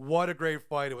 What a great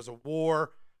fight. It was a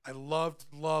war. I love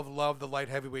the light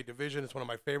heavyweight division. It's one of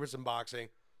my favorites in boxing.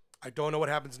 I don't know what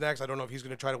happens next. I don't know if he's going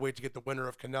to try to wait to get the winner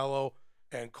of Canelo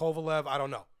and Kovalev. I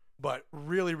don't know. But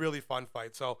really, really fun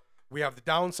fight. So we have the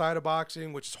downside of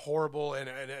boxing, which is horrible. And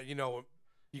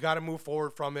you got to move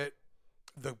forward from it.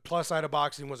 The plus side of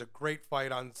boxing was a great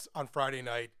fight on Friday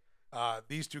night.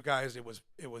 These two guys, it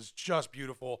was just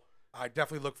beautiful. I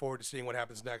definitely look forward to seeing what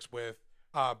happens next with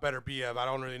Beterbiev. I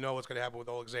don't really know what's going to happen with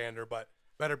Alexander, but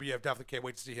Beterbiev, definitely can't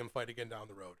wait to see him fight again down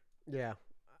the road. yeah,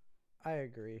 I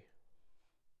agree.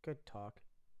 Good talk.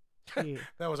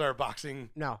 That was our boxing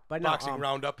boxing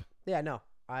roundup. Yeah, no,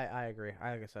 I agree.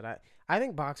 Like I said, I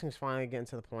think boxing's finally getting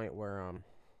to the point where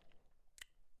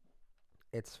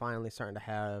it's finally starting to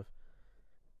have,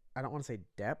 I don't want to say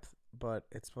depth, but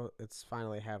it's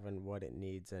finally having what it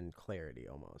needs and clarity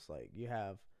almost. Like you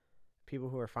have people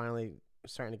who are finally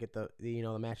starting to get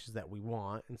the matches that we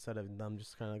want instead of them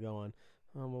just kind of going,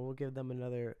 oh, well, we'll give them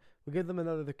another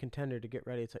contender to get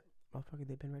ready. It's like, motherfucker,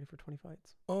 they've been ready for 20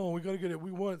 fights. Oh, we got to get it.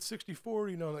 We want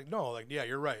 60-40. Yeah,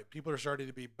 you're right. People are starting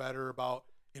to be better about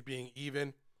it being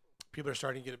even. People are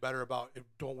starting to get better about it.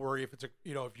 Don't worry if it's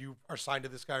if you are signed to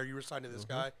this guy or you were signed to this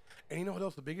guy. And you know what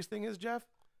else the biggest thing is, Jeff?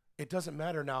 It doesn't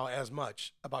matter now as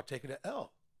much about taking an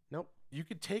L. Nope. You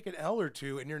could take an L or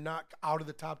two and you're not out of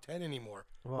the top 10 anymore.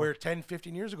 Well, where 10,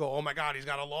 15 years ago, oh my God, he's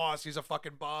got a loss. He's a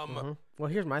fucking bum. Well,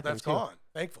 here's my thing. That's gone,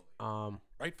 thankfully.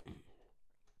 Rightfully.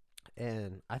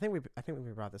 And I think we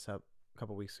brought this up a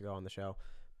couple weeks ago on the show,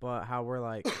 but how we're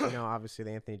like, obviously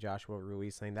the Anthony Joshua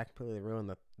Ruiz thing that completely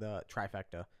ruined the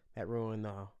trifecta. That ruined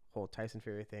the whole Tyson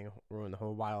Fury thing, ruined the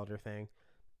whole Wilder thing,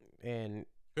 and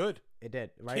good. It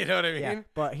did, right? You know what I mean? Yeah.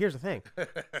 But here's the thing,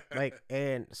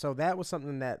 and so that was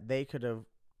something that they could have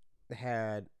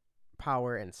had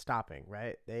power in stopping,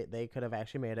 right? They could have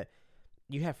actually made it.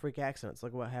 You have freak accidents.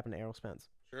 Look at what happened to Errol Spence.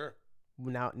 Sure.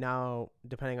 Now,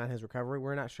 depending on his recovery,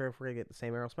 we're not sure if we're gonna get the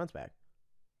same Errol Spence back.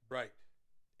 Right.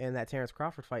 And that Terrence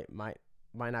Crawford fight might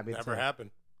not be never happen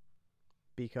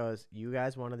because you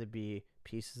guys wanted to be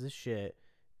pieces of shit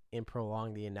and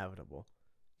prolong the inevitable.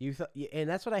 And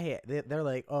that's what I hate. They're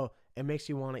like, oh, it makes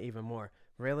you want it even more.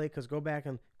 Really? Because go back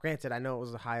and granted, I know it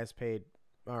was the highest paid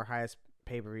or highest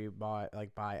pay-per-view buy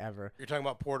ever. You're talking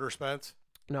about Porter Spence?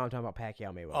 No, I'm talking about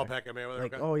Pacquiao Mayweather. Oh, Pacquiao Mayweather.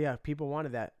 Like, okay. Oh yeah, people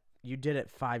wanted that. You did it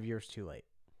 5 years too late.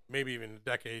 Maybe even a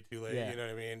decade too late. Yeah. You know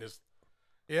what I mean?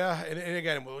 Yeah, and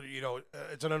again, well,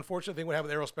 it's an unfortunate thing what happened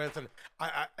with Errol Spence, and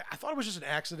I thought it was just an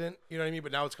accident. You know what I mean?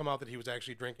 But now it's come out that he was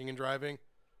actually drinking and driving,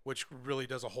 which really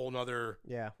does a whole nother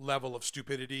level of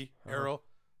stupidity. Errol,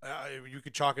 you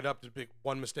could chalk it up to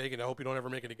one mistake, and I hope you don't ever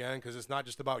make it again because it's not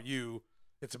just about you.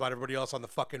 It's about everybody else on the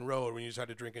fucking road when you just had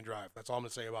to drink and drive. That's all I'm going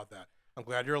to say about that. I'm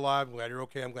glad you're alive. I'm glad you're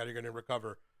okay. I'm glad you're going to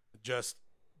recover. Just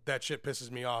that shit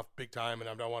pisses me off big time, and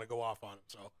I don't want to go off on him.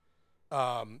 So,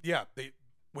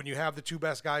 when you have the 2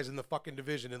 best guys in the fucking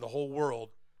division in the whole world,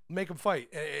 make them fight.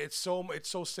 It's so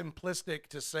simplistic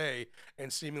to say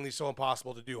and seemingly so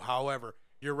impossible to do. However,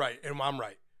 You're right, and I'm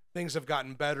right. Things have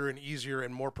gotten better and easier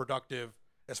and more productive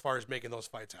as far as making those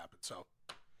fights happen. So,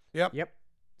 yep. Yep.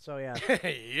 So yeah.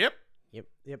 Yep.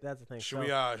 Yep. That's the thing.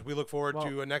 Should we look forward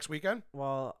to next weekend?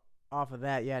 Well, off of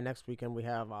that, yeah. Next weekend we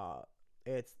have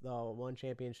it's the one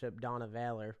championship, Dawn of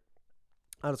Valor.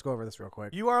 I'll just go over this real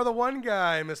quick. You are the one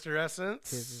guy, Mr.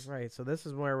 Essence. Right. So this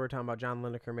is where we're talking about John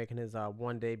Lineker making his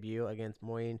one debut against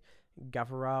Moin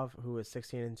Gafarov, who is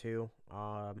 16-2.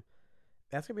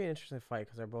 That's gonna be an interesting fight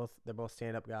because they're both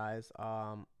stand up guys.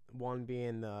 One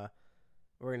being the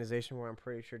organization where I'm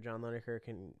pretty sure John Lineker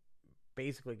can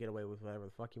basically get away with whatever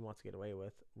the fuck he wants to get away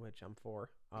with, which I'm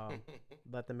for.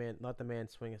 Let the man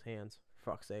swing his hands,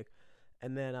 for fuck's sake.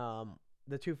 And then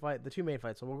the two main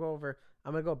fights. So we'll go over.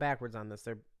 I'm gonna go backwards on this.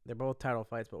 They're both title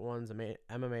fights, but one's a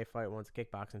MMA fight, one's a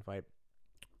kickboxing fight.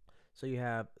 So you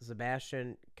have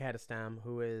Sebastian Kadestam,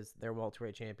 who is their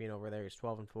welterweight champion over there. He's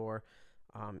 12-4.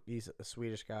 He's a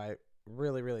Swedish guy,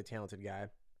 really really talented guy.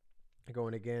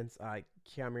 Going against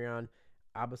Kamran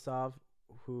Abasov,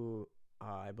 who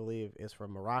I believe is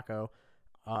from Morocco.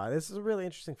 This is a really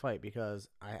interesting fight because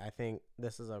I think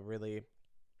this is a really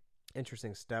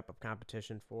interesting step of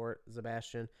competition for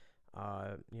Sebastian.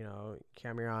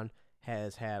 Kamran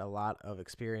has had a lot of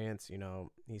experience.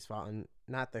 He's fought in,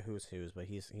 not the who's, but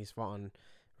he's fought in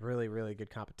really, really good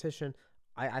competition.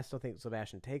 I still think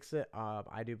Sebastian takes it.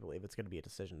 I do believe it's going to be a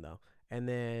decision, though. And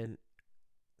then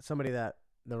somebody that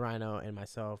the Rhino and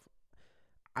myself,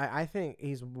 I think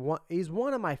he's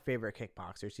one of my favorite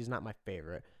kickboxers. He's not my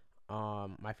favorite.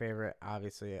 My favorite,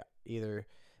 obviously, either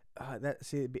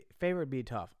favorite would be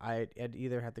tough. I'd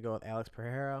either have to go with Alex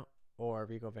Pereira or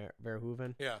Rico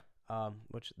Verhoeven. Yeah.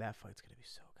 Which that fight's gonna be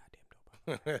so goddamn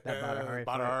dope. That Badahari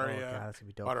fight. Badahari, God, that's gonna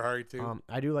be dope. Badahari too.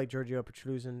 I do like Giorgio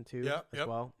Petruzin too. Yep.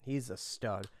 Well. He's a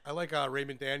stud. I like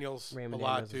Raymond Daniels a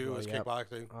lot too as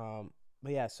kickboxing.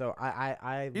 But yeah, so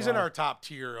he's in our top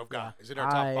tier of guys. He's in our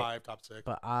top 5, top 6.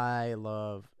 But I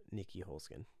love Nicky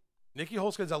Holzken. Nicky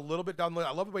Holzken's a little bit down the.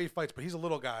 I love the way he fights, but he's a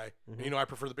little guy. Mm-hmm. And, I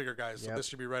prefer the bigger guys, so this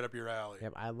should be right up your alley.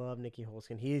 Yep, I love Nicky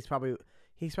Holzken. He's probably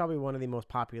one of the most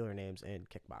popular names in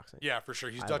kickboxing. Yeah, for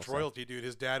sure. He's Dutch royalty, dude.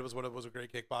 His dad was a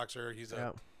great kickboxer. He's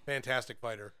a fantastic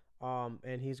fighter.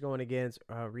 And he's going against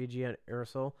Reggie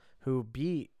Ursel, who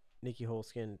beat Nicky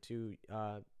Holzken to,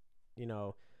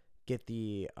 get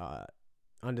the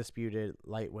undisputed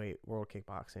lightweight world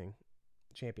kickboxing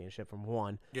championship from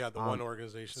one. Yeah, the one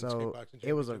organization. So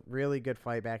it was a really good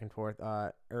fight back and forth.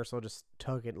 Ursel just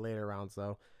took it later rounds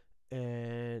though,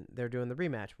 and they're doing the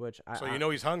rematch, which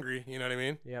he's hungry. You know what I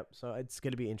mean? Yep. So it's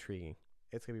gonna be intriguing.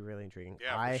 It's gonna be really intriguing.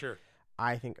 Yeah, for sure.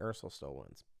 I think Ursel still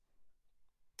wins,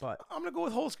 but I'm gonna go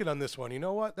with Holzken on this one. You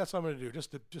know what? That's what I'm gonna do,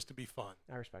 just to be fun.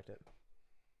 I respect it.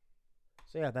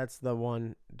 So yeah, that's the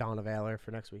one Dawn of Valor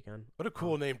for next weekend. What a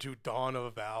cool name too, Dawn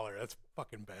of Valor. That's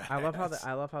fucking bad. I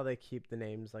love how they keep the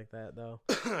names like that though.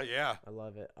 Yeah. I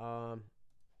love it.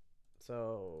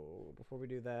 So before we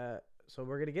do that, so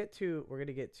we're gonna get to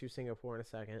Singapore in a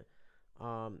second.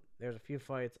 There's a few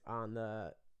fights on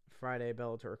the Friday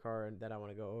Bellator card that I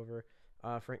want to go over.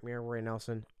 Frank Mir, Roy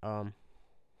Nelson.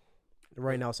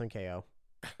 Roy Nelson KO.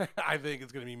 I think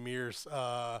it's gonna be Mir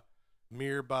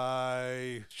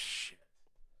by shit.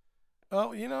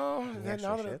 Oh,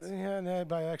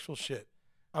 by actual shit.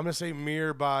 I'm gonna say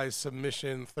Mir by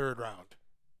submission 3rd round,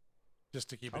 just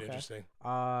to keep it interesting.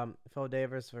 Phil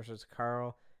Davis versus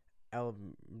Carl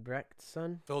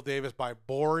Albrechtson. Phil Davis by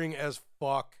boring as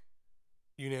fuck,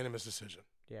 unanimous decision.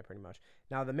 Yeah, pretty much.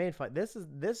 Now the main fight. This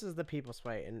is the people's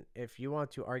fight, and if you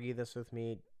want to argue this with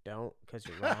me, don't, because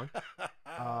you're wrong.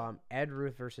 Ed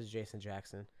Ruth versus Jason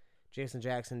Jackson. Jason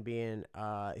Jackson being,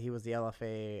 he was the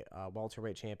LFA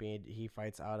welterweight champion. He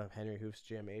fights out of Henry Hoof's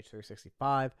gym, age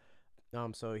 365.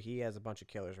 So he has a bunch of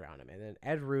killers around him. And then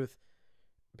Ed Ruth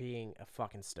being a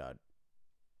fucking stud.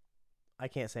 I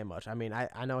can't say much. I mean,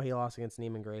 I know he lost against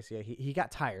Neiman Gracie. He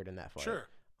got tired in that fight. Sure.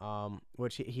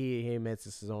 Which he admits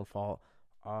is his own fault.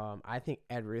 I think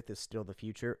Ed Ruth is still the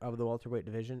future of the welterweight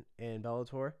division in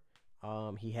Bellator.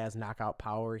 He has knockout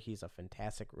power. He's a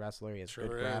fantastic wrestler. He has good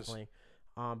grappling.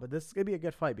 But this is going to be a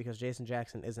good fight because Jason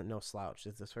Jackson isn't no slouch.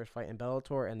 It's his first fight in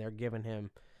Bellator, and they're giving him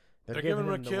a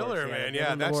killer, man.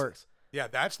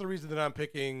 That's the reason that I'm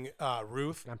picking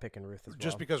Ruth. I'm picking Ruth as well.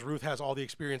 Just because Ruth has all the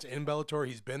experience in Bellator.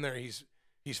 He's been there. He's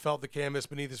felt the canvas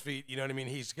beneath his feet. You know what I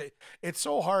mean? It's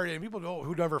so hard, and people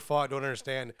who never fought don't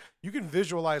understand. You can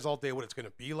visualize all day what it's going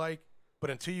to be like,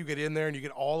 but until you get in there and you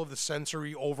get all of the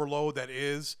sensory overload that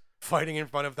is fighting in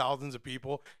front of thousands of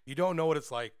people, you don't know what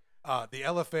it's like. The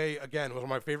LFA, again, was one of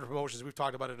my favorite promotions. We've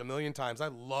talked about it a million times. I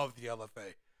love the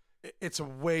LFA. It's a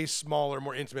way smaller,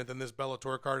 more intimate than this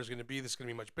Bellator card is going to be. This is going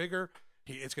to be much bigger.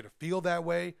 It's going to feel that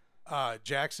way.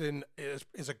 Jackson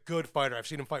is a good fighter. I've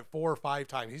seen him fight 4 or 5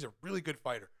 times. He's a really good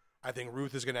fighter. I think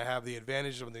Ruth is going to have the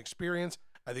advantage of the experience.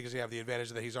 I think he's going to have the advantage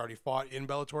that he's already fought in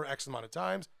Bellator X amount of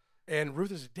times. And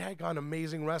Ruth is a daggone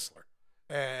amazing wrestler.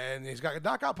 And he's got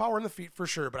knockout power in the feet for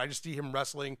sure, but I just see him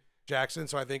wrestling Jackson.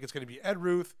 So I think it's going to be Ed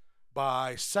Ruth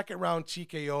by second round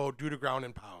TKO due to ground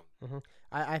and pound. Mm-hmm.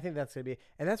 I think that's going to be,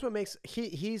 and that's what makes,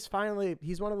 he's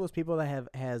one of those people that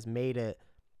has made it,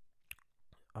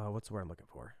 what's the word I'm looking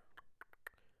for?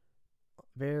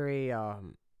 Very,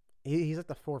 he's like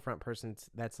the forefront person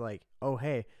that's like, oh,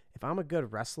 hey, if I'm a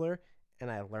good wrestler and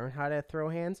I learn how to throw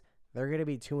hands, they're going to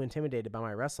be too intimidated by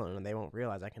my wrestling and they won't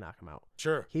realize I can knock them out.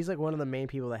 Sure. He's like one of the main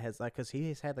people that has like, because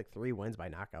he's had like 3 wins by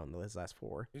knockout in his last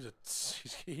 4.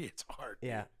 It's hard.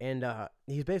 Yeah. And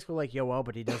he's basically like Yoel,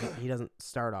 but he doesn't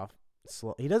start off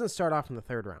slow. He doesn't start off in the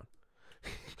 3rd round.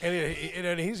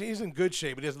 And he's in good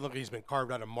shape. It doesn't look like he's been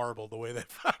carved out of marble the way that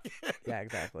yeah,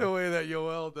 exactly. the way that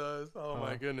Yoel does. Oh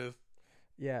my goodness.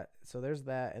 Yeah, so there's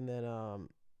that, and then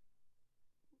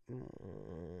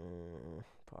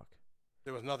fuck.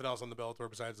 There was nothing else on the Bellator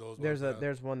besides those.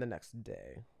 There's one the next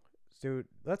day. Dude,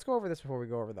 let's go over this before we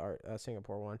go over the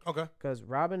Singapore one. Okay. Because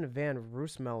Robin van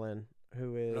Roosmalen,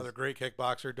 who is another great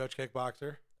kickboxer, Dutch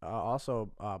kickboxer,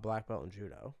 also black belt in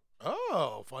judo.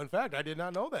 Oh, fun fact! I did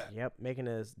not know that. Yep, making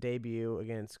his debut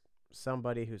against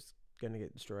somebody who's gonna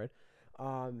get destroyed.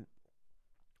 I'll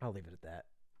leave it at that.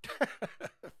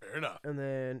 Fair enough. And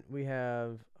then we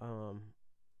have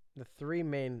the 3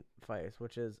 main fights,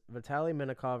 which is Vitaly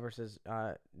Minakov versus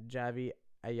Javi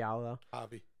Ayala.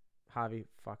 Javi,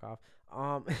 fuck off.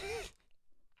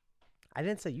 I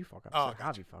didn't say you fuck off. Oh,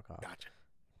 gotcha. Javi, fuck off. Gotcha.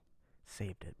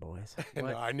 Saved it, boys. No,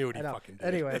 I knew what he fucking did.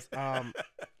 Anyways,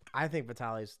 I think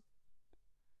Vitaly's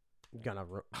gonna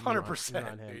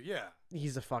 100%, dude. Yeah,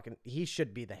 he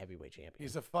should be the heavyweight champion.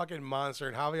 He's a fucking monster,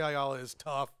 and Javi Ayala is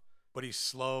tough, but he's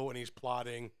slow and he's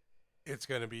plodding. It's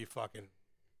gonna be fucking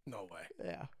no way.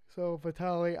 Yeah. So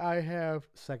Vitaly, I have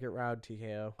 2nd round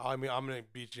TKO. I mean, I'm gonna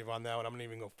beat you on that one. I'm gonna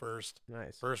even go first.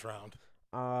 Nice. First round.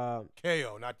 KO,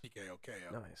 not TKO.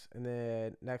 KO. Nice. And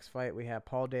then next fight we have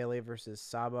Paul Daly versus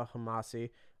Sabah Homasi,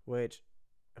 which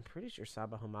I'm pretty sure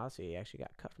Sabah Homasi actually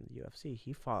got cut from the UFC.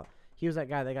 He was that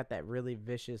guy that got that really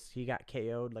vicious. He got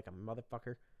KO'd like a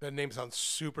motherfucker. That name sounds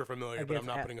super familiar, but I'm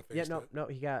not putting a face to it. No,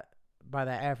 he got by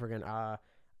that African,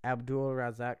 Abdul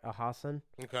Razak Hassan.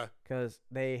 Okay. Because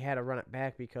they had to run it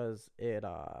back because it,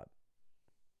 oh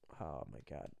my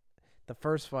God. The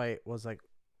first fight was like,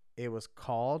 it was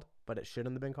called, but it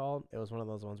shouldn't have been called. It was one of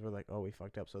those ones where like, oh, we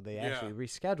fucked up. So they actually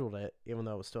rescheduled it, even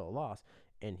though it was still a loss,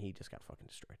 and he just got fucking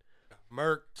destroyed.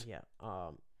 Murked. Yeah.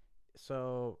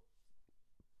 So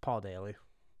Paul Daly.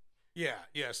 Yeah.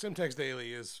 Simtex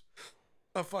Daly is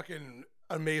a fucking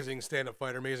amazing stand-up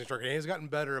fighter, amazing striker. And he's gotten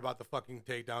better about the fucking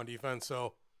takedown defense.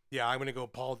 So yeah, I'm gonna go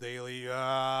Paul Daly.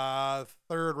 3rd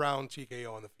round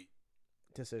TKO on the feet.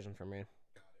 Decision for me.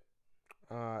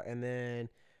 Got it. And then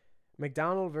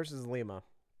McDonald versus Lima.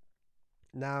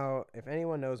 Now, if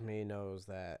anyone knows me, knows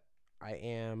that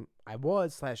I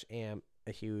was / am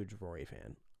a huge Rory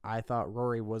fan. I thought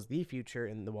Rory was the future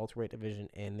in the welterweight division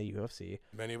in the UFC.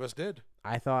 Many of us did.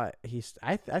 I thought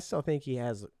I still think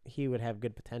he would have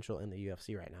good potential in the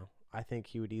UFC right now. I think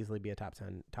he would easily be a top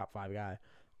 10, top 5 guy.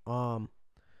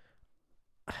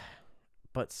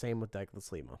 But same with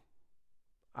Douglas Lima.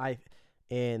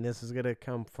 And this is gonna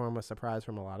come from a surprise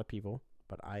from a lot of people,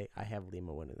 but I have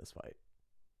Lima winning this fight.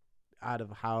 Out of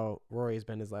how Rory's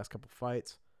been his last couple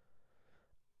fights,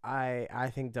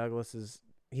 I think Douglas is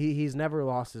he's never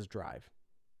lost his drive,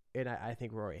 and I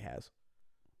think Rory has.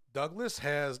 Douglas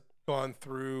has gone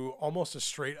through almost a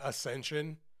straight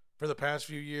ascension for the past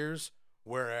few years,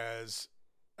 whereas,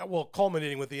 well,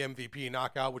 culminating with the MVP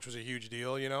knockout, which was a huge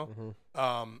deal, you know.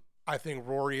 Mm-hmm. I think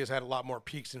Rory has had a lot more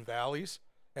peaks and valleys,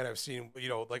 and I've seen, you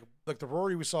know, like the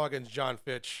Rory we saw against John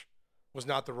Fitch was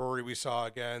not the Rory we saw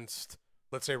against,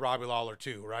 let's say, Robbie Lawler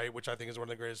 2, right? Which I think is one of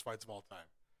the greatest fights of all time.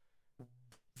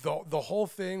 The whole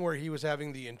thing where he was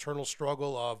having the internal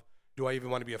struggle of, do I even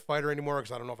want to be a fighter anymore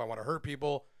because I don't know if I want to hurt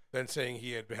people, then saying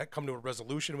he had come to a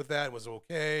resolution with that and was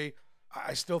okay.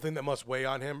 I still think that must weigh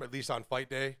on him, at least on fight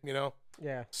day, you know?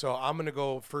 Yeah. So I'm going to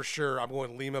go for sure. I'm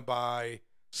going Lima by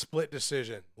split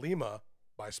decision. Lima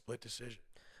by split decision.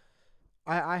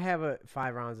 I have a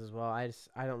 5 rounds as well. I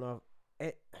don't know.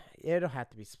 It'll have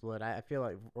to be split. I feel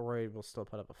like Rory will still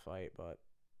put up a fight, but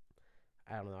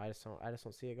I don't know. I just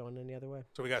don't see it going any other way.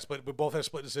 So we got split. We both have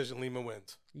split decision. Lima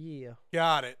wins. Yeah.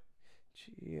 Got it.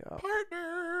 Yeah.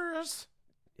 Partners.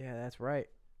 Yeah, that's right.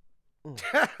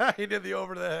 He did the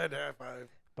over the head high five.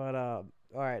 But all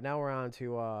right, now we're on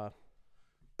to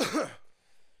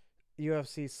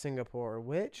UFC Singapore,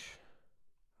 which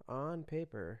on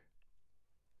paper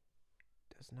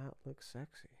does not look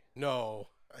sexy. No,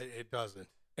 it doesn't.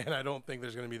 And I don't think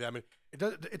there's going to be that many. It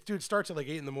does. Dude, starts at like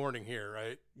 8 a.m. here,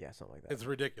 right? Yeah, something like that. It's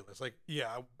ridiculous. Like,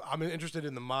 yeah, I'm interested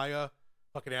in the Maya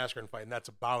fucking Askren fight, and that's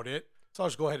about it. So I'll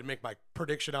just go ahead and make my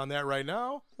prediction on that right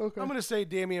now. Okay. I'm going to say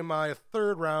Damian Maya,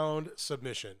 3rd round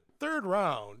submission. 3rd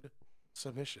round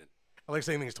submission. I like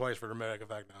saying things twice for dramatic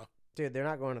effect now. Dude, they're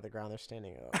not going to the ground. They're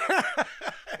standing up.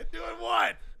 Doing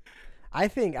what? I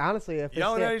think, honestly, if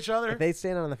Yelling at each other? if they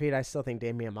stand on the feet, I still think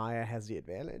Damian Maya has the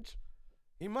advantage.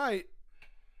 He might.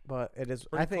 But it is,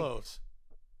 Pretty I think, close.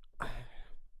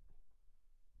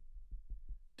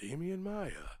 Damian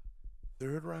Maya,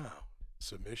 3rd round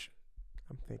submission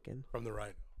I'm thinking from the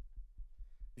Rhino.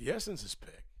 The Essence's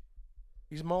pick.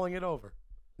 He's mulling it over.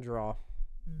 draw.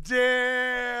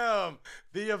 Damn!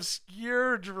 The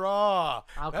obscure draw.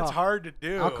 That's hard to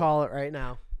do. I'll call it right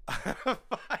now. 5-round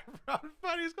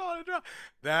fight. He's calling it a draw.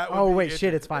 That would Oh, be wait,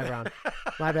 shit, it's 5 round.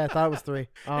 My bad. I thought it was 3. It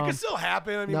can still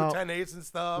happen. I mean, no. with 10-8s and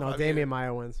stuff. No, Damian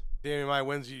Maya wins. Damian Maya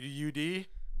wins UD.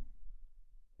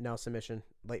 No, submission.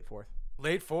 Late 4th.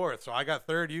 Late 4th. So I got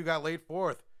 3rd. You got late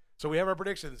 4th. So we have our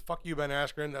predictions. Fuck you, Ben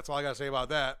Askren. That's all I got to say about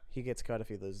that. He gets cut if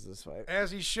he loses this fight.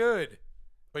 As he should.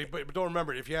 But don't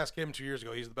remember, if you ask him 2 years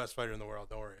ago, he's the best fighter in the world.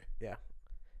 Don't worry. Yeah.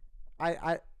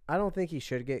 I don't think he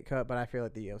should get cut, but I feel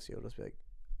like the UFC will just be like,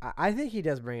 I think he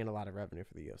does bring in a lot of revenue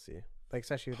for the UFC, like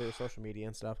especially with their social media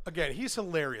and stuff. Again, he's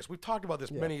hilarious. We've talked about this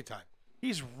many a time.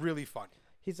 He's really funny.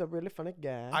 He's a really funny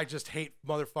guy. I just hate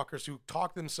motherfuckers who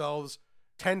talk themselves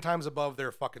 10 times above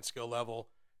their fucking skill level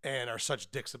and are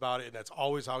such dicks about it. And that's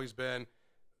always how he's been.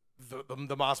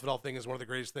 The Masvidal thing is one of the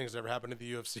greatest things that ever happened in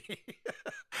the UFC.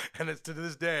 And it's to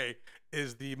this day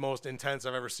is the most intense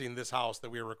I've ever seen this house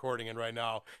that we are recording in right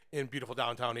now in beautiful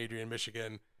downtown Adrian,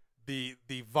 Michigan. The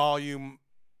volume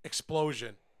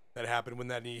explosion that happened when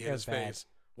that knee hit his face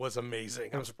was amazing.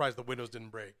 I'm surprised the windows didn't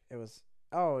break. It was.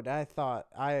 Oh, I thought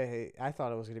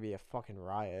it was gonna be a fucking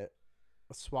riot.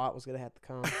 A SWAT was gonna have to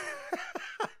come.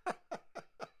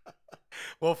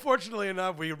 Well, fortunately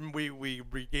enough, we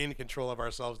regained control of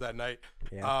ourselves that night.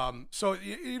 Yeah. So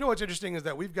you know what's interesting is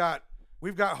that we've got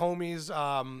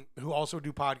homies who also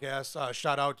do podcasts.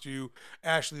 Shout out to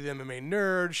Ashley, the MMA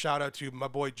nerd. Shout out to my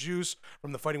boy Juice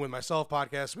from the Fighting With Myself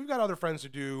podcast. We've got other friends who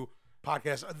do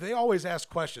podcasts. They always ask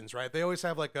questions, right? They always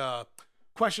have like a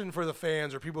question for the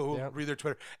fans or people who read their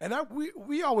Twitter. And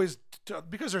we always,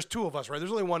 because there's 2 of us, right? There's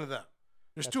only 1 of them.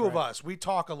 There's That's 2 of us. We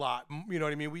talk a lot. You know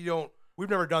what I mean? We've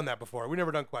never done that before. We've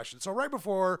never done questions. So right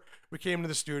before we came to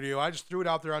the studio, I just threw it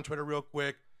out there on Twitter real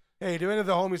quick. Hey, do any of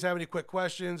the homies have any quick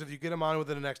questions? If you get them on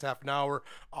within the next half an hour,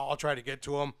 I'll try to get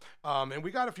to them. And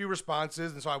we got a few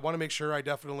responses, and so I want to make sure I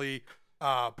definitely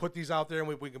put these out there,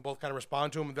 and we can both kind of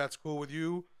respond to them if that's cool with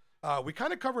you. We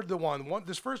kind of covered the one.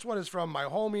 This first one is from my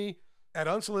homie at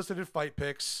Unsolicited Fight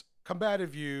Picks,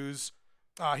 Combative Views.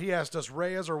 He asked, does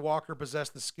Reyes or Walker possess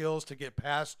the skills to get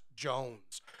past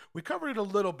Jones? We covered it a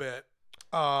little bit.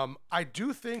 I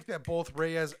do think that both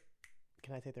Reyes...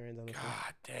 Can I take the reins on this one?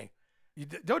 God dang.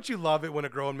 Don't you love it when a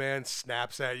grown man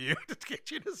snaps at you to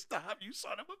get you to stop, you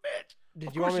son of a bitch?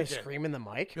 Did you want me to scream in the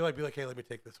mic? Be like, hey, let me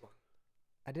take this one.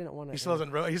 I didn't want to. He still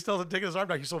doesn't take his arm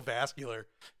down. He's so vascular.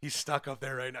 He's stuck up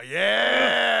there right now.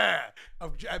 Yeah!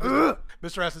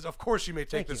 Mr. Essence, of course you may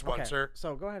take this one, sir.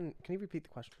 So go ahead and can you repeat the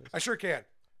question, please? I sure can.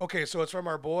 Okay, so it's from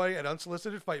our boy at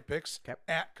Unsolicited Fight Picks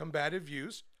at Combative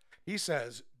Views. He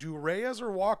says, do Reyes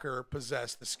or Walker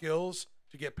possess the skills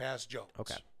to get past Jones?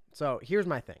 Okay. So here's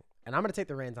my thing. And I'm going to take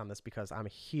the reins on this because I'm a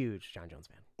huge John Jones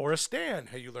fan. Or a Stan,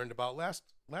 hey, you learned about last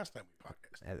time we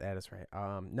podcast. That is right.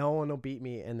 No one will beat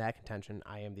me in that contention.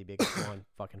 I am the biggest one.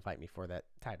 Fucking fight me for that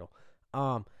title.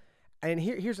 And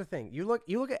here's the thing. You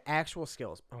look at actual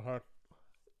skills.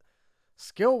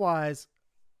 Skill wise,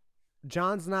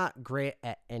 John's not great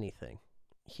at anything.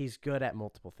 He's good at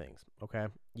multiple things. Okay,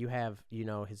 you have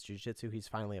his jiu-jitsu. He's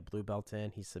finally a blue belt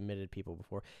in. He's submitted people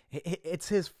before. It's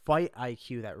his fight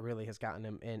IQ that really has gotten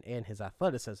him in his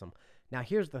athleticism. Now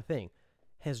here's the thing: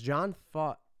 has John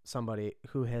fought somebody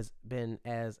who has been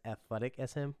as athletic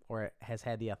as him or has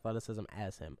had the athleticism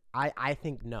as him? I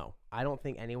think no. I don't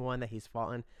think anyone that he's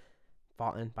fought in,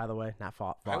 by the way, not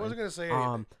fought. I wasn't gonna say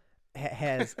anything.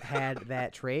 Has had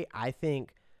that trait. I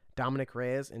think Dominic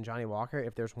Reyes and Johnny Walker,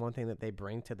 if there's one thing that they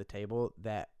bring to the table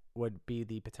that would be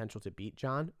the potential to beat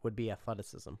John, would be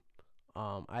athleticism.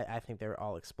 I think they're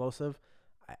all explosive.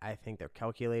 I think they're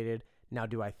calculated. Now,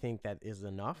 do I think that is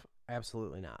enough?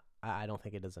 Absolutely not. I don't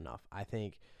think it is enough. I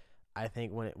think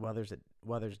when it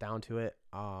weathers down to it,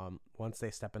 once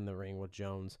they step in the ring with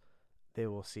Jones, they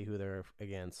will see who they're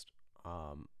against.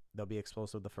 they'll be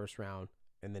explosive the first round,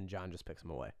 and then John just picks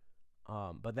them away.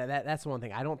 But that's the one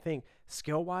thing. I don't think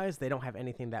skill wise they don't have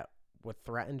anything that would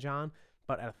threaten John,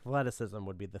 but athleticism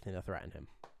would be the thing to threaten him.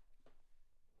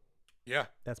 Yeah,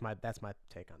 that's my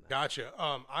take on that. Gotcha.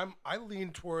 I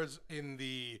lean towards in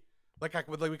the like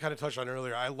we kind of touched on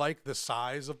earlier. I like the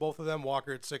size of both of them.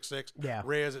 Walker at 6'6", yeah.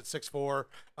 Reyes at 6'4".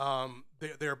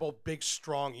 They're both big,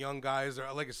 strong, young guys.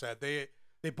 Like I said,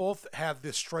 they both have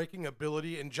this striking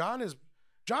ability, and John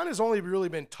has only really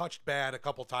been touched bad a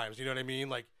couple times. You know what I mean?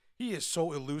 Like he is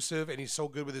so elusive and he's so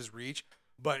good with his reach.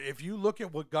 But if you look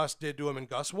at what Gus did to him in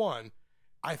Gus 1,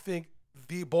 I think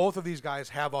both of these guys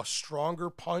have a stronger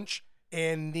punch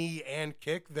and knee and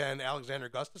kick than Alexander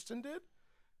Gustafsson did.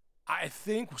 I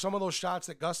think some of those shots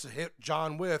that Gus hit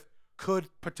John with could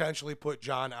potentially put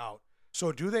John out.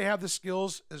 So do they have the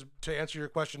skills, to answer your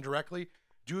question directly,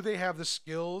 do they have the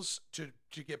skills to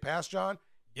get past John?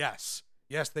 Yes.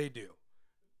 Yes, they do.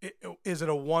 Is it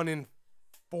a 1 in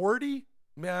 40?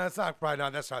 Man, that's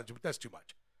too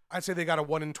much. I'd say they got a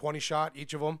 1 in 20 shot,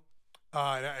 each of them.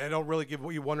 I don't really give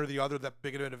you one or the other that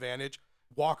big of an advantage.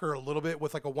 Walker a little bit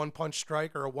with like a 1-punch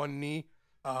strike or a 1 knee.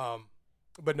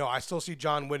 But no, I still see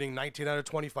John winning 19 out of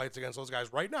 20 fights against those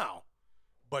guys right now.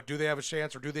 But do they have a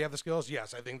chance or do they have the skills?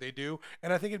 Yes, I think they do.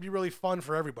 And I think it'd be really fun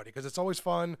for everybody because it's always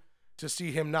fun to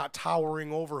see him not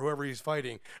towering over whoever he's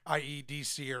fighting, i.e.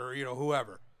 DC or,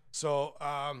 whoever. So,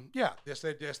 yeah, yes,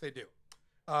 they do.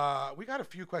 We got a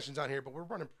few questions on here, but we're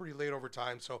running pretty late over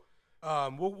time. So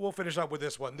we'll finish up with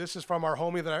this one. This is from our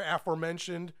homie that I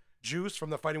aforementioned, Juice, from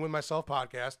the Fighting With Myself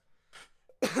podcast.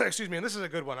 Excuse me, and this is a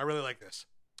good one. I really like this.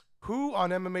 Who on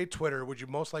MMA Twitter would you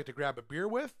most like to grab a beer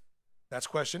with? That's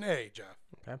question A, Jeff.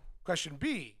 Okay. Question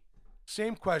B,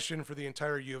 same question for the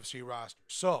entire UFC roster.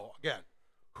 So, again,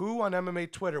 who on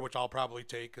MMA Twitter, which I'll probably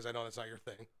take because I know that's not your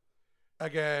thing.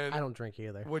 Again. I don't drink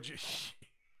either. Would you...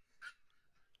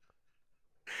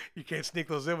 You can't sneak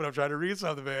those in when I'm trying to read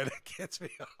something, man. It gets me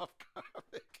off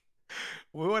topic.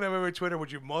 Who on MMA Twitter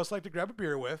would you most like to grab a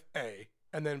beer with? A.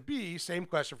 And then B, same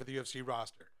question for the UFC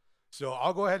roster. So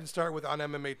I'll go ahead and start with on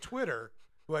MMA Twitter,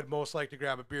 who I'd most like to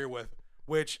grab a beer with,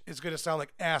 which is going to sound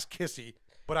like ass kissy,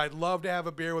 but I'd love to have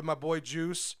a beer with my boy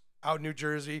Juice out in New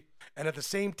Jersey. And at the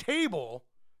same table,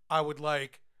 I would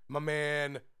like my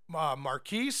man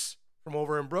Marquise from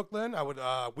over in Brooklyn. I would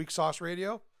Weak Sauce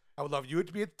Radio. I would love you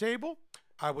to be at the table.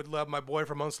 I would love my boy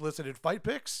from Unsolicited Fight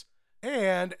Picks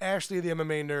and Ashley, the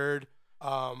MMA nerd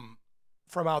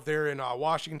from out there in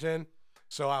Washington.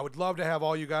 So I would love to have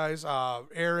all you guys.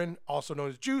 Aaron, also known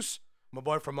as Juice, my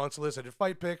boy from Unsolicited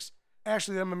Fight Picks,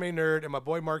 Ashley, the MMA nerd, and my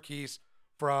boy Marquise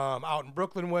from out in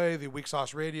Brooklyn way, the Weak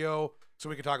Sauce Radio. So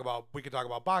we could talk about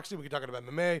boxing, we could talk about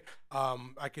MMA.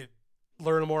 I could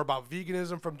learn more about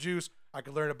veganism from Juice. I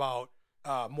could learn about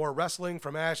more wrestling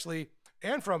from Ashley.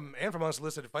 And from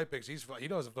Unsolicited Fight Picks, he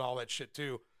knows all that shit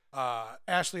too.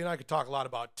 Ashley and I could talk a lot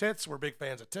about tits. We're big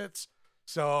fans of tits,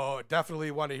 so definitely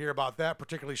want to hear about that,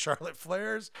 particularly Charlotte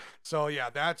Flair's. So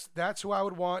yeah, that's who I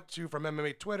would want to from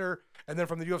MMA Twitter, and then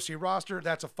from the UFC roster,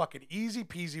 that's a fucking easy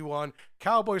peasy one.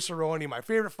 Cowboy Cerrone, my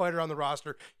favorite fighter on the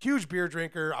roster, huge beer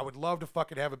drinker. I would love to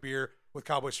fucking have a beer with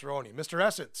Cowboy Cerrone. Mr.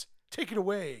 Essence, take it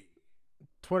away.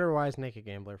 Twitter wise, Naked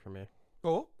Gambler for me.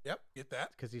 Cool. Yep. Get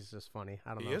that. Because he's just funny.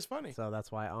 I don't know. He is funny. So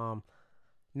that's why.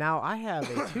 Now I have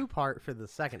a 2-part for the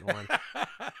second one,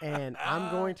 and I'm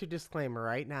going to disclaim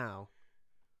right now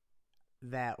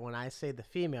that when I say the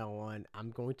female one,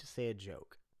 I'm going to say a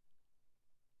joke.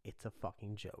 It's a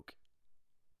fucking joke.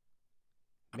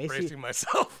 I'm bracing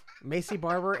myself. Macy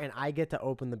Barber, and I get to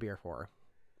open the beer for her.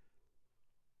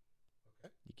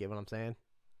 Okay. You get what I'm saying?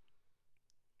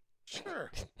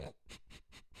 Sure.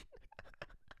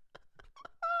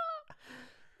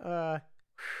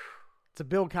 It's a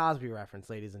Bill Cosby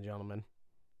reference, ladies and gentlemen.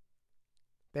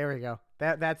 There we go.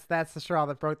 That's the straw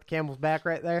that broke the camel's back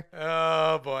right there.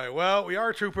 Oh boy. Well, we are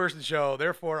a true person show,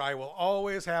 therefore I will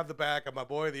always have the back of my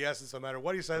boy the Essence, no matter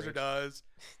what he says or does.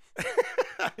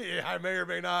 I may or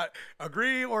may not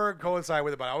agree or coincide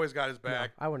with it, but I always got his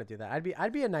back. No, I wouldn't do that.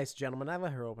 I'd be a nice gentleman. I'd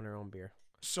let her open her own beer.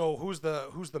 So who's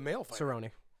the male fighter?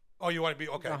 Cerrone. Oh, you want to be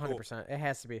okay? 100%. Cool. It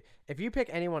has to be. If you pick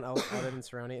anyone else other than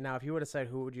Cerrone, now if you would have said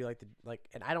who would you like to like,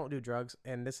 and I don't do drugs,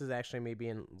 and this is actually me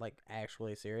being like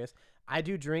actually serious. I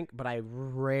do drink, but I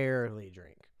rarely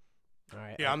drink. All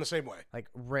right. Yeah, I'm the same way. Like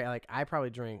I probably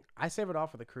drink. I save it all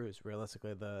for the cruise.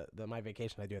 Realistically, the my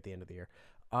vacation I do at the end of the year.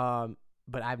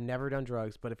 But I've never done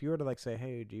drugs. But if you were to like say,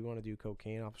 hey, do you want to do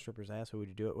cocaine off a stripper's ass? Who would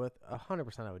you do it with?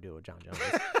 100% I would do it with John Jones.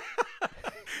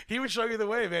 He would show you the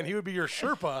way, man. He would be your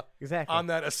Sherpa exactly on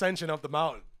that ascension up the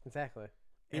mountain. Exactly.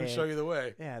 He would show you the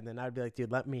way. Yeah, and then I'd be like, dude,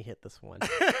 let me hit this one.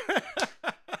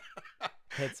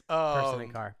 hits person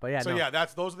and car. But yeah, So no. yeah,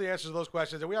 those are the answers to those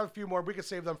questions, and we have a few more. We can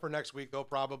save them for next week, though,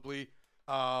 probably.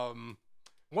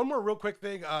 One more real quick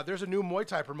thing. There's a new Muay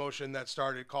Thai promotion that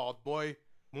started called Muay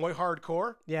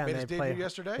Hardcore. Yeah, made and its debut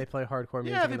yesterday. They play hardcore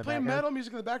music. Yeah, in they the play background. metal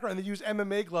music in the background. They use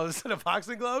MMA gloves instead of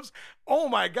boxing gloves. Oh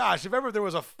my gosh! If ever there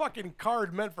was a fucking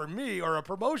card meant for me or a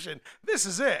promotion, this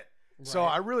is it. So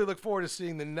I really look forward to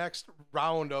seeing the next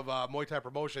round of Muay Thai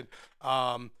promotion.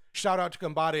 Shout out to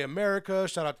Combate America.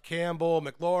 Shout out to Campbell,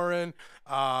 McLaurin.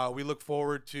 We look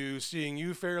forward to seeing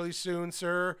you fairly soon,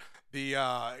 sir. The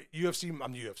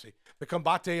The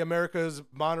Combate Americas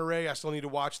Monterey, I still need to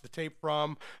watch the tape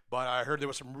from, but I heard there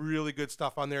was some really good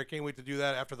stuff on there. Can't wait to do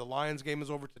that after the Lions game is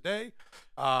over today.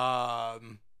 I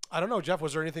don't know, Jeff,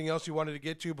 was there anything else you wanted to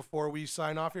get to before we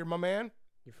sign off here, my man?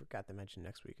 You forgot to mention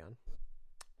next weekend.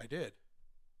 I did.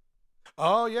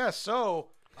 Oh, yes. So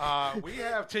we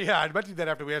have to, yeah, I mentioned that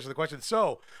after we answered the question.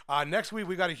 So next week,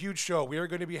 we got a huge show. We are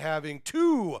going to be having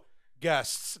 2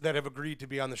 guests that have agreed to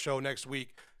be on the show next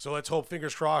week. So let's hope,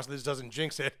 fingers crossed, this doesn't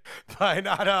jinx it by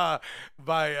not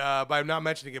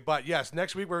mentioning it. But yes,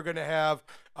 next week we're going to have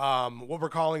what we're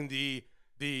calling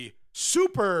the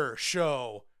Super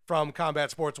Show from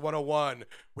Combat Sports 101.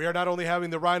 We are not only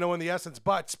having the Rhino and the Essence,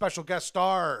 but special guest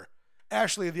star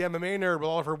Ashley, the MMA nerd, with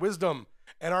all of her wisdom,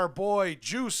 and our boy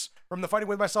Juice from the Fighting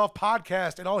With Myself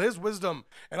podcast, and all his wisdom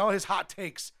and all his hot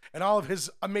takes and all of his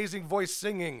amazing voice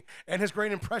singing and his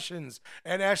great impressions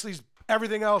and Ashley's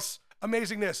everything else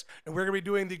amazingness. And we're going to be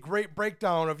doing the great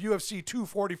breakdown of UFC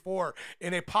 244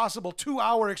 in a possible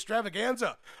 2-hour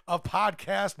extravaganza of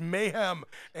podcast mayhem.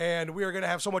 And we are going to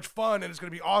have so much fun, and it's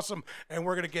going to be awesome, and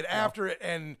we're going to get after it.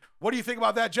 And what do you think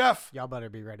about that, Jeff? Y'all better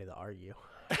be ready to argue.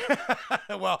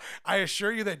 Well, I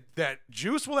assure you that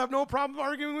Juice will have no problem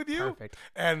arguing with you. Perfect.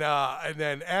 And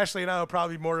then Ashley and I will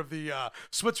probably be more of the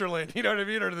Switzerland, you know what I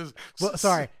mean? Or this. Well,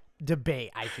 sorry,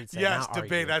 debate, I should say. Yes, not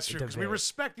debate. argue. That's true, because we Debate.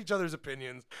 respect each other's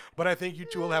opinions. But I think you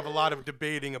two will have a lot of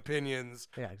debating opinions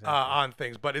on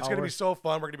things. But it's going to be so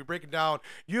fun. We're going to be breaking down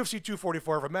UFC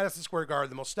 244 from Madison Square Garden,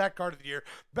 the most stacked card of the year,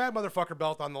 bad motherfucker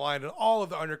belt on the line, and all of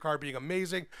the undercard being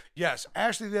amazing. Yes,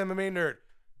 Ashley the MMA nerd,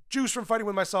 Juice from Fighting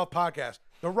With Myself podcast,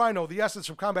 the Rhino, the Essence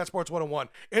from Combat Sports 101.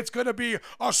 It's going to be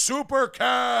a super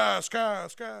cast. I'm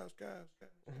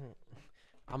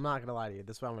not going to lie to you.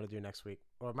 This is what I'm going to do next week.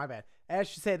 Or my bad. I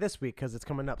should say this week because it's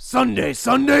coming up Sunday.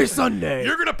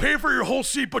 You're going to pay for your whole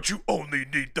seat, but you only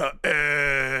need the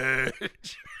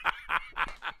edge.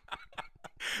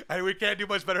 And we can't do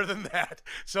much better than that.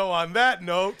 So on that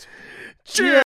note, cheers.